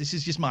opinion on this. This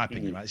is just my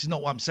opinion, right? This is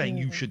not what I'm saying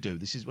you should do.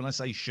 This is when I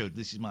say should,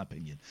 this is my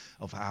opinion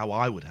of how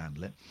I would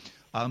handle it.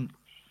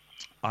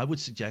 I would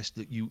suggest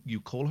that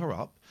you call her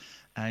up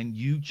and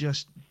you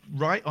just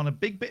write on a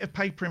big bit of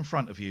paper in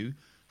front of you,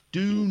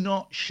 do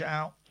not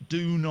shout,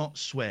 do not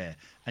swear,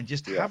 and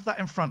just have that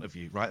in front of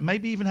you, right?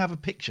 Maybe even have a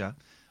picture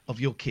of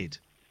your kid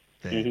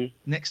there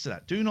next to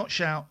that. Do not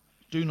shout,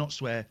 do not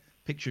swear,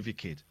 picture of your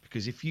kid.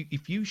 Because if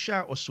you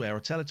shout or swear or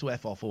tell her to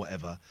F off or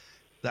whatever,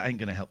 that ain't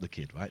going to help the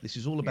kid, right? This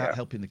is all about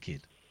helping the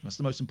kid. That's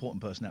the most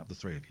important person out of the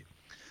three of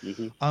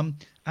you. And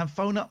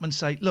phone up and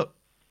say, look,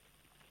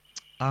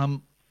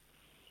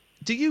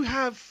 do you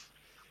have...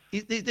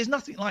 There's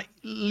nothing like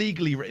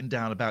legally written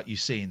down about you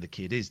seeing the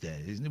kid, is there?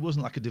 It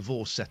wasn't like a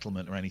divorce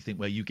settlement or anything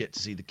where you get to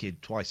see the kid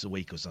twice a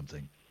week or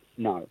something.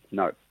 No.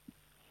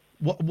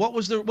 What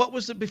was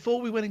the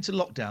before we went into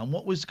lockdown?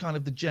 What was kind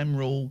of the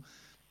general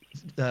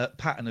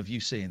pattern of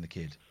you seeing the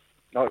kid?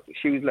 Oh,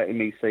 she was letting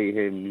me see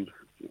him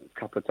a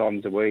couple of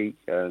times a week,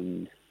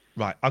 and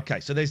right.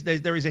 Okay. So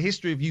there is a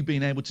history of you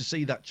being able to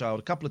see that child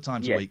a couple of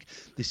times a week.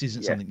 This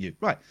isn't something new,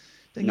 right?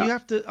 Then you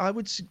have to.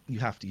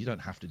 You don't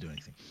have to do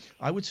anything.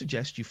 I would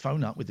suggest you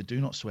phone up with the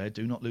do not swear,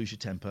 do not lose your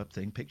temper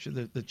thing. Picture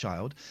the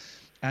child,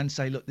 and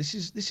say, look, this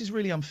is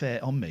really unfair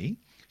on me.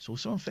 It's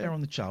also unfair on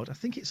the child. I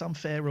think it's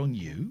unfair on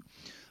you.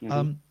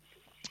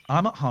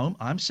 I'm at home.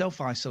 I'm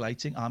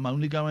self-isolating. I'm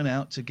only going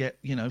out to get,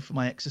 for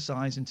my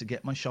exercise and to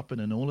get my shopping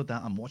and all of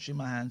that. I'm washing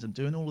my hands. I'm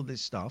doing all of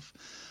this stuff.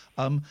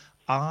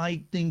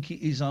 I think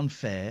it is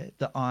unfair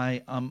that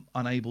I am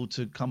unable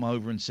to come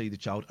over and see the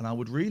child. And I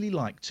would really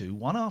like to,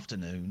 one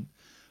afternoon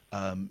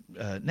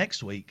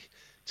next week,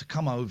 to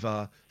come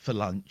over for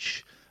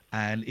lunch.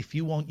 And if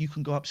you want, you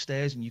can go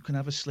upstairs and you can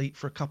have a sleep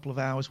for a couple of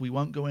hours. We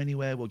won't go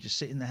anywhere. We'll just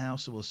sit in the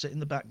house or we'll sit in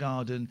the back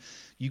garden.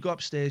 You go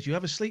upstairs, you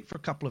have a sleep for a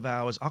couple of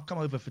hours. I'll come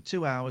over for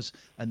 2 hours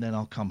and then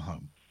I'll come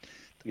home.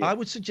 Yeah. I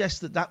would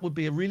suggest that would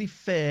be a really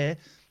fair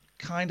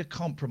kind of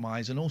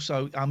compromise. And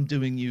also I'm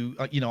doing you,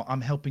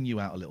 I'm helping you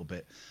out a little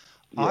bit.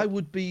 Yeah. I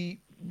would be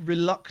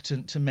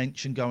reluctant to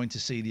mention going to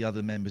see the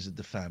other members of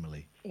the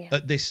family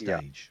at this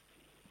stage.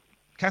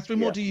 Catherine,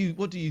 what do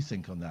you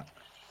think on that?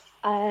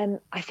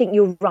 I think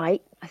you're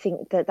right. I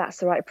think that's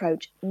the right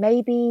approach.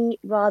 Maybe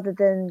rather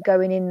than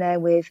going in there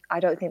with,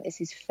 I don't think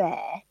this is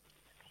fair,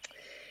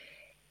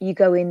 you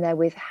go in there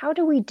with, how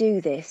do we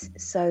do this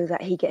so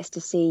that he gets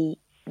to see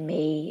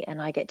me and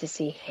I get to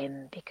see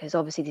him? Because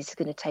obviously this is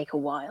going to take a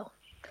while.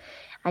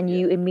 and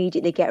you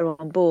immediately get her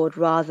on board,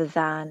 rather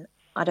than,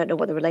 I don't know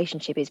what the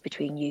relationship is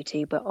between you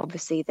two, but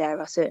obviously there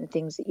are certain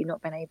things that you've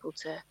not been able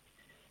to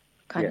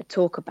kind of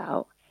talk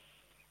about.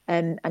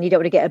 And you don't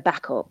want to get a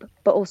backup,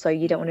 but also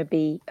you don't want to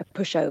be a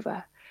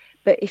pushover.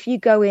 But if you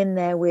go in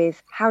there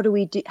with how do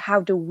we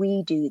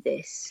do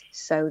this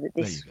so that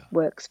this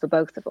works for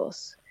both of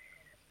us?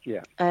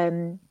 Yeah.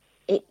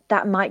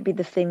 That might be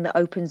the thing that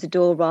opens the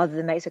door, rather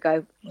than makes her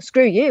go, well,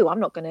 screw you, I'm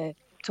not going to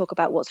talk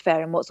about what's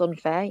fair and what's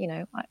unfair. You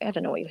know, I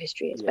don't know what your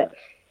history is, but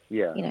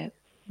you know,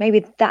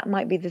 maybe that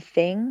might be the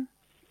thing.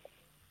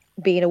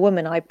 Being a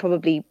woman, I'd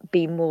probably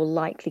be more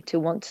likely to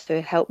want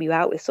to help you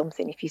out with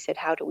something if you said,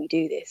 how do we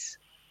do this?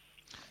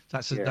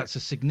 That's a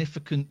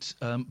significant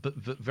but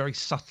very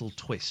subtle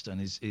twist,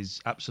 and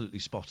is absolutely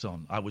spot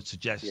on. I would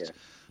suggest,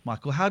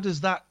 Michael, how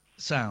does that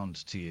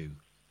sound to you?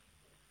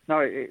 No,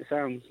 it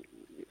sounds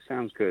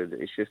good.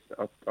 It's just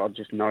I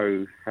just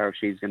know how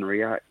she's going to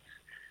react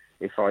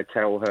if I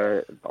tell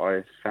her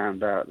I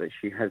found out that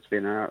she has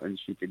been out and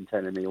she's been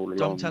telling me all along.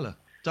 Don't tell her.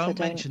 Don't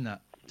mention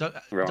that.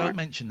 Don't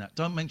mention that.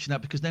 Don't mention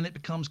that, because then it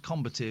becomes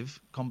combative,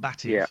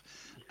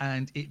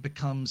 and it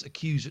becomes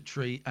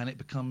accusatory, and it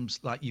becomes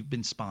like you've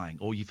been spying,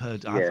 or you've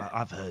heard.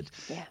 I've heard.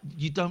 Yeah.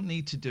 You don't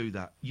need to do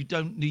that. You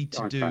don't need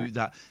to do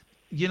that.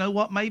 You know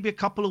what? Maybe a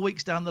couple of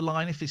weeks down the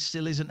line, if this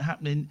still isn't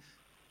happening,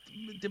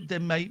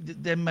 then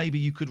maybe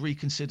you could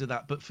reconsider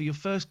that. But for your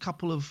first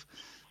couple of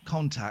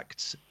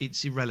contacts,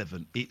 it's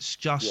irrelevant. It's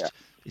just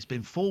it's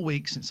been 4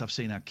 weeks since I've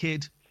seen our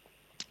kid.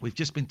 We've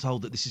just been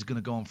told that this is going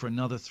to go on for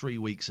another 3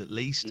 weeks at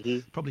least.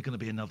 Probably going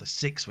to be another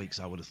 6 weeks,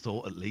 I would have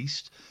thought, at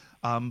least.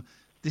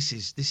 This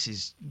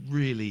is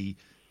really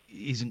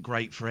isn't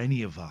great for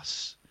any of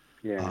us.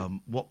 Yeah.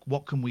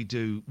 What can we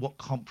do? What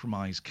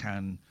compromise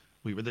can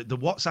we? The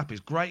WhatsApp is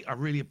great. I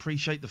really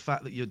appreciate the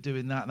fact that you're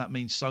doing that. That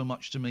means so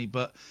much to me.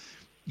 But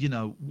you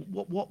know,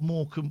 what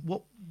more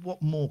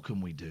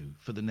can we do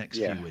for the next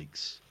few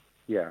weeks?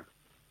 Yeah.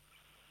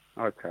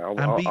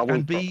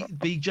 Okay.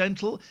 Be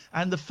gentle.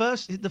 And the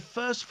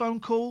first phone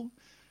call,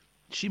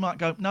 she might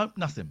go, no,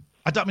 nothing.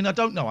 I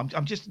don't know.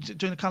 I'm just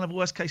doing a kind of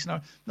worst case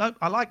scenario. No,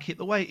 I like it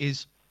the way it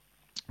is.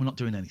 We're not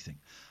doing anything.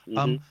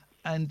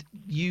 And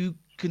you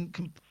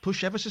can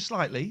push ever so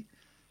slightly,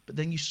 but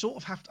then you sort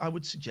of have to. I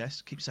would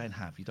suggest, keep saying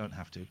have. You don't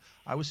have to.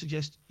 I would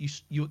suggest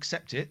you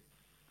accept it.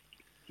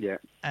 Yeah.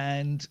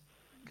 And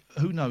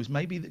who knows?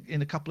 Maybe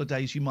in a couple of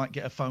days you might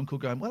get a phone call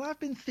going, well, I've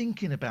been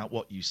thinking about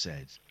what you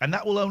said. And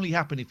that will only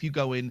happen if you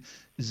go in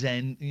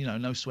zen, you know,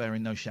 no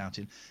swearing, no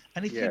shouting.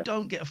 And if you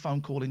don't get a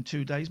phone call in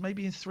 2 days,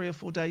 maybe in 3 or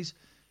 4 days,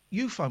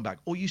 you phone back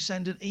or you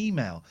send an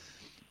email.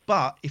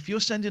 But if you're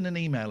sending an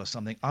email or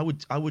something, I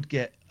would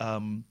get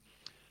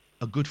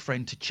a good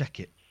friend to check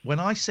it. When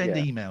I send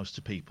emails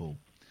to people,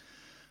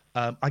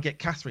 I get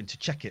Catherine to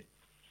check it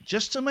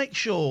just to make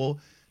sure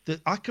that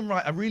I can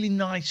write a really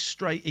nice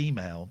straight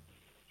email.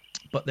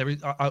 But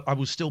I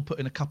will still put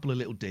in a couple of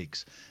little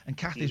digs. And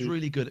Kathy's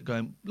really good at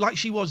going, like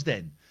she was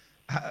then.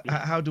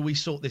 How do we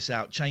sort this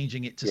out?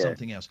 Changing it to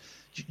something else.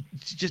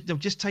 They'll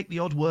just take the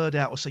odd word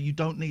out, or say you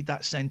don't need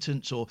that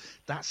sentence, or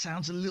that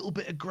sounds a little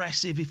bit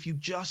aggressive if you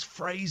just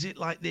phrase it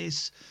like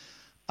this.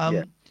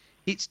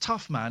 It's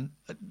tough, man.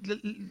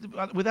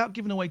 Without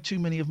giving away too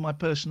many of my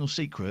personal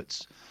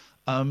secrets,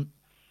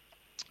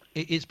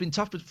 it's been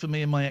tough for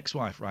me and my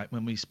ex-wife, right,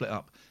 when we split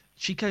up.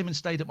 She came and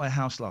stayed at my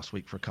house last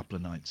week for a couple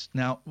of nights.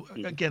 Now,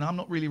 again, I'm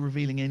not really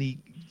revealing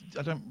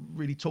I don't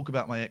really talk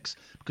about my ex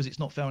because it's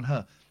not fair on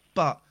her.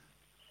 But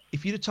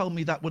if you'd have told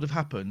me that would have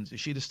happened, if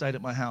she'd have stayed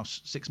at my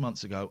house 6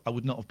 months ago, I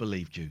would not have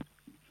believed you.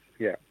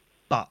 Yeah.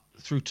 But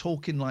through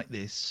talking like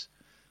this,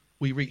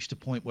 we reached a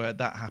point where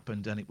that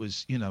happened, and it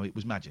was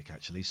magic,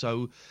 actually.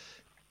 So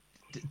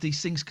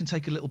these things can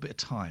take a little bit of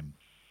time.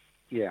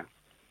 Yeah.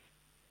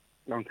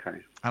 Okay.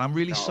 And I'm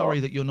really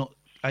sorry that you're not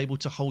able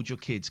to hold your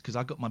kids, because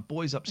I got my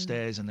boys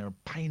upstairs and they're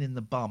a pain in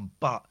the bum,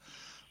 but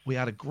we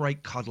had a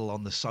great cuddle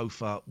on the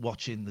sofa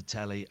watching the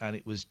telly, and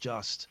it was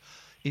just,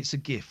 it's a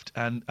gift.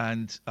 And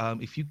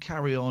if you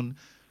carry on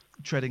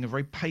treading a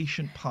very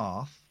patient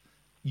path,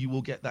 you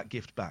will get that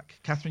gift back.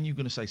 Catherine, you're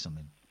going to say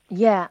something.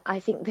 Yeah, I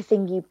think the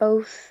thing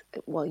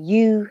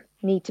you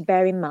need to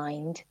bear in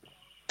mind,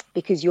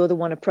 because you're the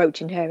one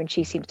approaching her and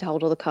she seems to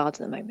hold all the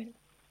cards at the moment,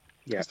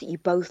 is that you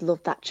both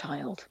love that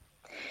child.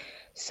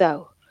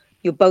 So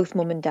you're both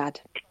mum and dad,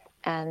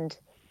 and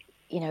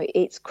you know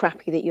it's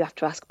crappy that you have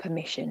to ask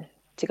permission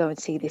to go and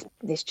see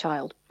this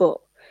child, but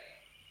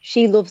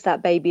she loves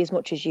that baby as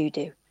much as you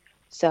do.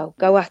 So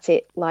go at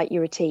it like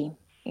you're a team.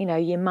 You know,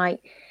 you might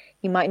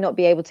not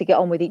be able to get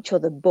on with each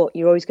other, but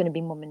you're always going to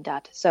be mum and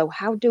dad. So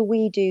how do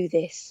we do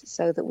this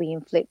so that we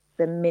inflict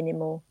the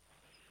minimal,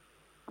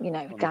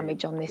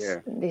 damage on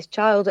this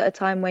child at a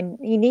time when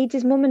he needs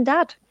his mum and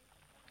dad?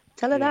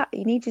 Tell her that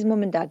he needs his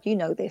mum and dad. You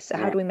know this. So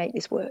how do we make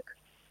this work?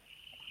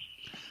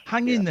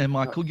 Hang in there,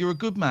 Michael. You're a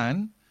good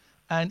man,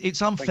 and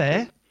it's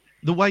unfair.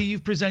 The way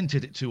you've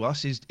presented it to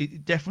us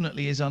it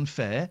definitely is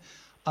unfair.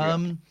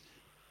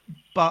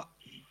 But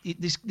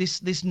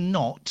this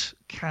knot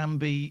can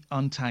be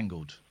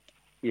untangled.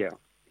 Yeah.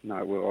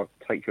 No, well, I'll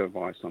take your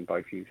advice on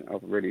both of you. I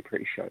really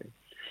appreciate it.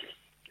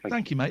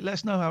 Thank you, mate. Let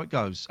us know how it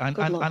goes. And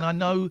I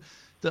know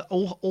that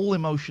all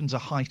emotions are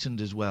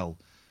heightened as well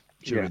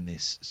during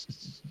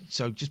this.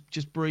 So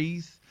just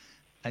breathe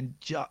and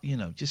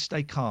just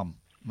stay calm,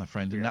 my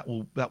friend, and that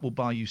will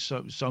buy you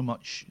so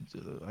much.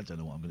 I don't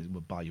know what I'm going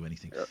to buy you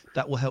anything.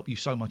 That will help you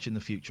so much in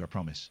the future. I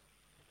promise.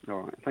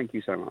 All right. Thank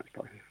you so much.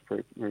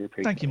 Really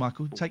appreciate Thank you,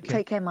 Michael. Take care.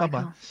 Take care, Michael.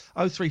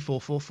 Bye-bye.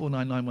 0344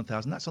 499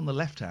 1000. That's on the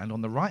left hand.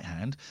 On the right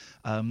hand,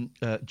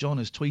 John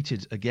has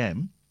tweeted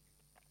again.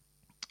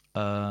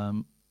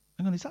 Hang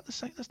on, is that the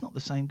same? That's not the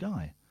same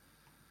guy.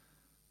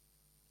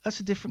 That's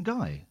a different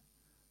guy.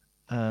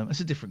 That's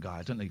a different guy.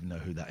 I don't even know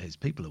who that is.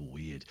 People are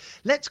weird.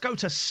 Let's go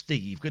to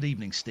Steve. Good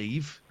evening,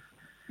 Steve.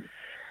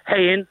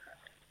 Hey, Ian.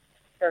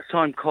 First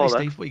time caller.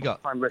 Hey, Steve, what you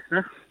got? I'm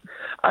listener.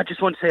 I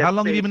just want to say... How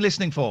long have you been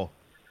listening for?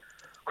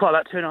 Quite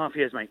about 2.5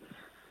 years, mate.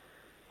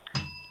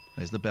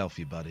 There's the bell for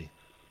you, buddy.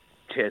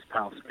 Cheers,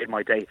 pal. It's made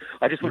my day.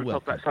 I just want to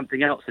talk about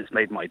something else that's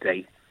made my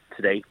day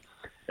today,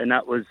 and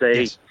that was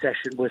a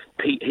session with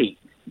Pete Heat.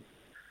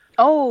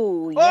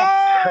 Oh,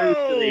 yeah.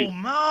 Totally.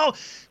 No.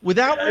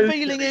 Without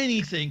revealing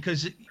anything,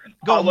 because...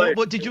 Go on,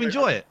 what did you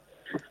enjoy it?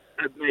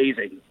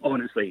 Amazing,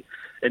 honestly.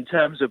 In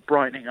terms of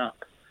brightening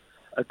up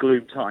a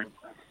gloom time,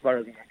 I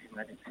thoroughly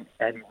recommend it to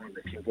anyone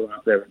that can go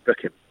out there and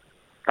book him.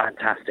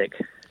 Fantastic.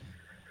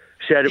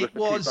 Shared it with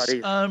my two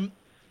buddies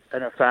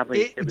and her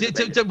family.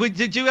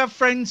 Did you have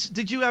friends?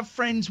 Did you have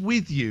friends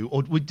with you,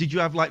 or did you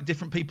have like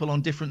different people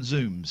on different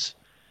Zooms?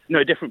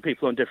 No, different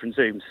people on different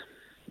Zooms.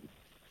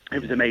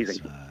 It was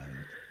amazing.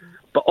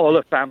 But all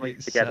the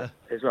families together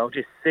as well.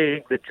 Just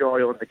seeing the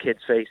joy on the kids'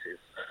 faces,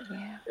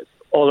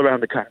 all around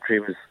the country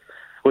was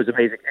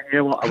amazing. And you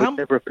know what? I would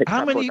never have picked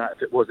up on that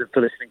if it wasn't for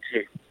listening to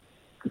you.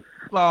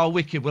 Oh,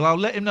 wicked. Well, I'll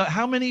let him know.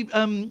 How many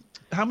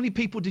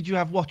people did you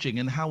have watching,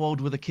 and how old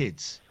were the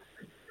kids?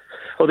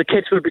 Well, the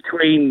kids were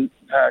between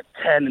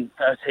 10 and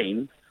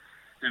 13.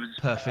 There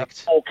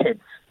was 4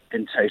 kids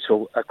in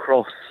total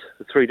across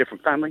the 3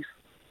 different families.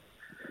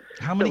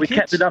 How many we kids?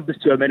 kept the numbers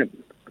to a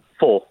minimum.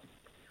 4.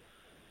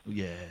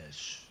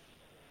 Yes.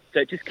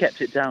 So it just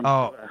kept it down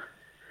to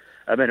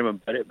a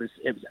minimum, but it was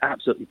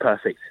absolutely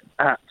perfect.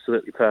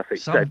 Absolutely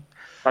perfect. So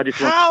I just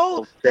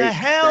how the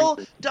hell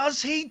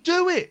does he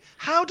do it?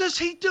 How does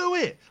he do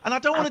it? And I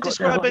don't want to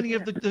describe any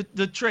of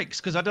the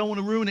tricks because I don't want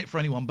to ruin it for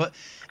anyone. But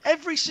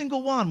every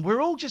single one,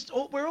 we're all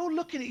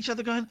looking at each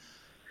other going,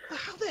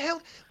 how the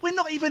hell? We're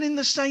not even in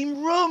the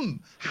same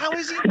room. How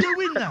is he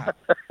doing that?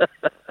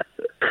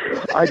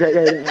 I don't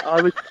know.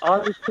 I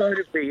was trying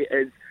to be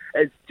as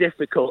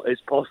difficult as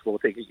possible,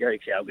 thinking,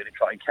 okay, I'm going to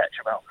try and catch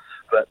him out.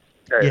 But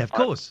yeah, of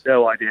course.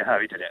 No idea how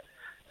he did it.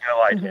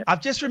 No idea.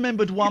 I've just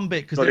remembered one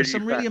bit because there's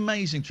some really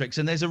amazing tricks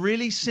and there's a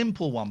really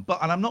simple one,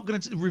 and I'm not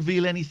going to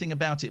reveal anything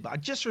about it, but I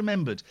just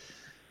remembered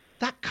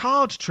that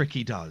card trick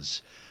he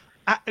does.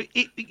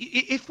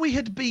 If we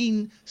had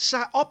been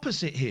sat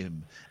opposite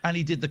him and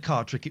he did the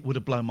card trick, it would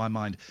have blown my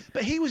mind.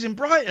 But he was in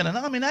Brighton and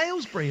I'm in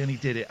Aylesbury and he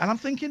did it. And I'm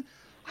thinking,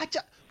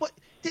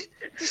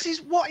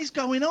 what is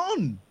going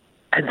on?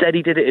 And then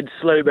he did it in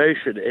slow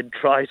motion and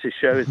tried to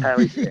show us how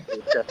he did it.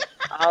 It was just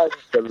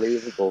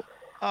unbelievable.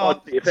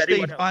 Honestly, if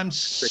Steve, I'm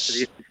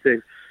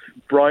to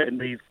brighten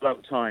these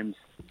block times,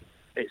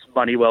 it's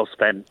money well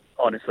spent.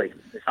 Honestly,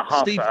 it's a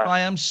half Steve, hour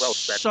I am well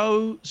spent.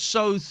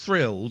 so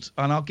thrilled,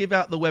 and I'll give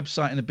out the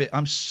website in a bit.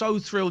 I'm so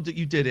thrilled that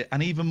you did it,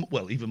 and even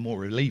more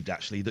relieved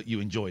actually that you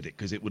enjoyed it,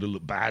 because it would have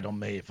looked bad on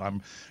me if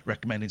I'm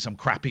recommending some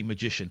crappy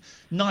magician.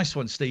 Nice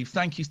one, Steve.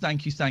 Thank you.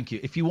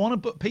 If you want to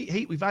book Pete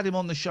Heat, we've had him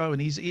on the show,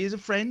 and he is a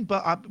friend.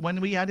 But when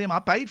we had him, I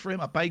paid for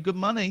him. I paid good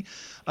money.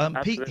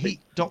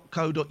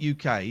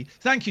 PeteHeat.co.uk.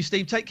 Thank you,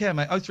 Steve. Take care,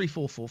 mate.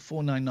 0344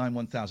 499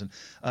 1000.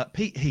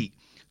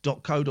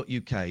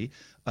 PeteHeat.co.uk.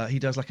 He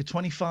does like a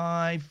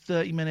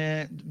 25-30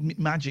 minute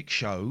magic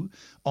show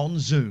on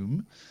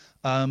Zoom,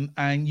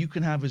 and you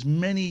can have as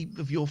many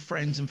of your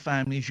friends and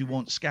family as you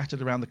want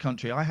scattered around the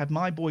country. I had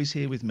my boys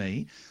here with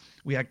me.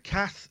 We had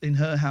Kath in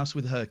her house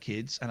with her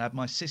kids, and I had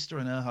my sister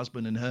and her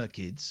husband and her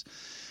kids.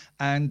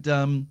 And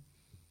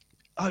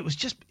it was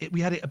just,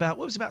 we had it about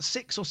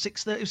 6 or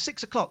 6:30. It was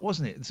 6 o'clock,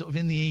 wasn't it? Sort of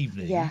in the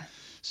evening. Yeah.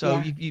 So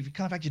you've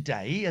kind of had your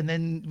day, and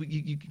then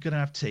you're going to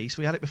have tea.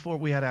 So we had it before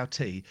we had our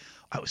tea.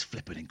 It was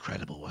flipping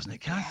incredible, wasn't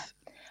it, Kath?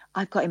 Yeah.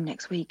 I've got him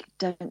next week.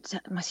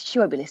 She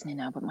won't be listening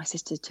now, but my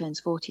sister turns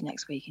 40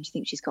 next week, and she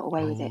thinks she's got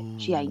away with it.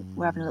 She ain't.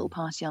 We're having a little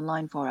party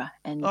online for her,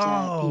 and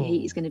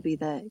Pete is going to be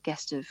the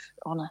guest of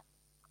honour.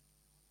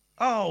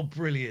 Oh,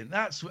 brilliant!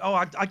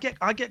 I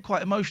get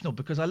quite emotional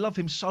because I love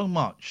him so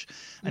much,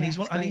 and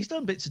he's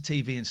done bits of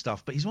TV and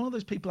stuff, but he's one of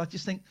those people I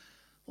just think,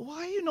 why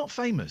are you not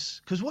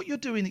famous? Because what you're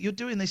doing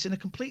this in a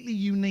completely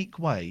unique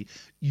way.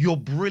 You're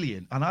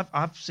brilliant, and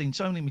I've seen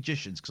so many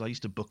magicians because I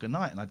used to book a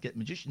night and I'd get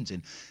magicians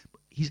in.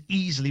 he's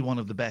easily one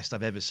of the best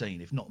I've ever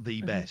seen, if not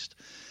the best.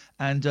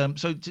 And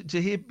so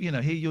to hear,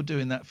 hear you're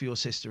doing that for your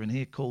sister and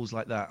hear calls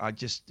like that,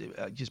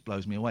 it just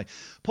blows me away.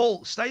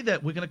 Paul, stay there.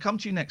 We're going to come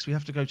to you next. We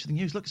have to go to the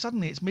news. Look,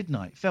 suddenly it's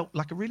midnight. Felt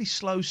like a really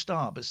slow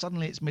start, but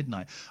suddenly it's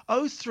midnight.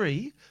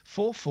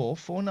 0344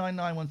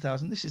 499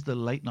 1000. This is the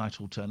late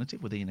night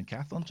alternative with Iain and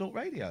Kath on Talk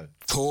Radio.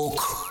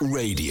 Talk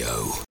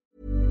Radio.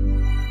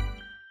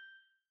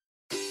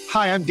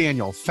 Hi, I'm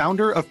Daniel,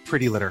 founder of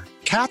Pretty Litter.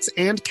 Cats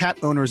and cat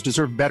owners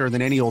deserve better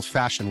than any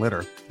old-fashioned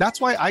litter. That's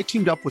why I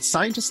teamed up with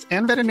scientists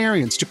and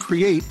veterinarians to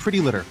create Pretty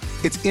Litter.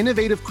 Its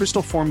innovative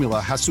crystal formula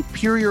has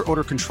superior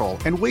odor control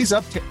and weighs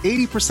up to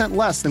 80%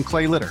 less than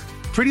clay litter.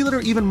 Pretty Litter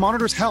even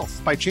monitors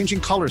health by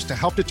changing colors to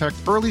help detect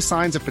early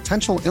signs of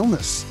potential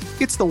illness.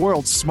 It's the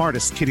world's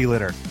smartest kitty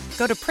litter.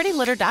 Go to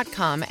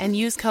prettylitter.com and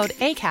use code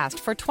ACAST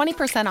for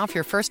 20% off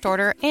your first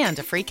order and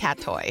a free cat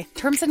toy.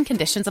 Terms and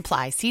conditions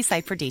apply. See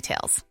site for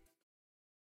details.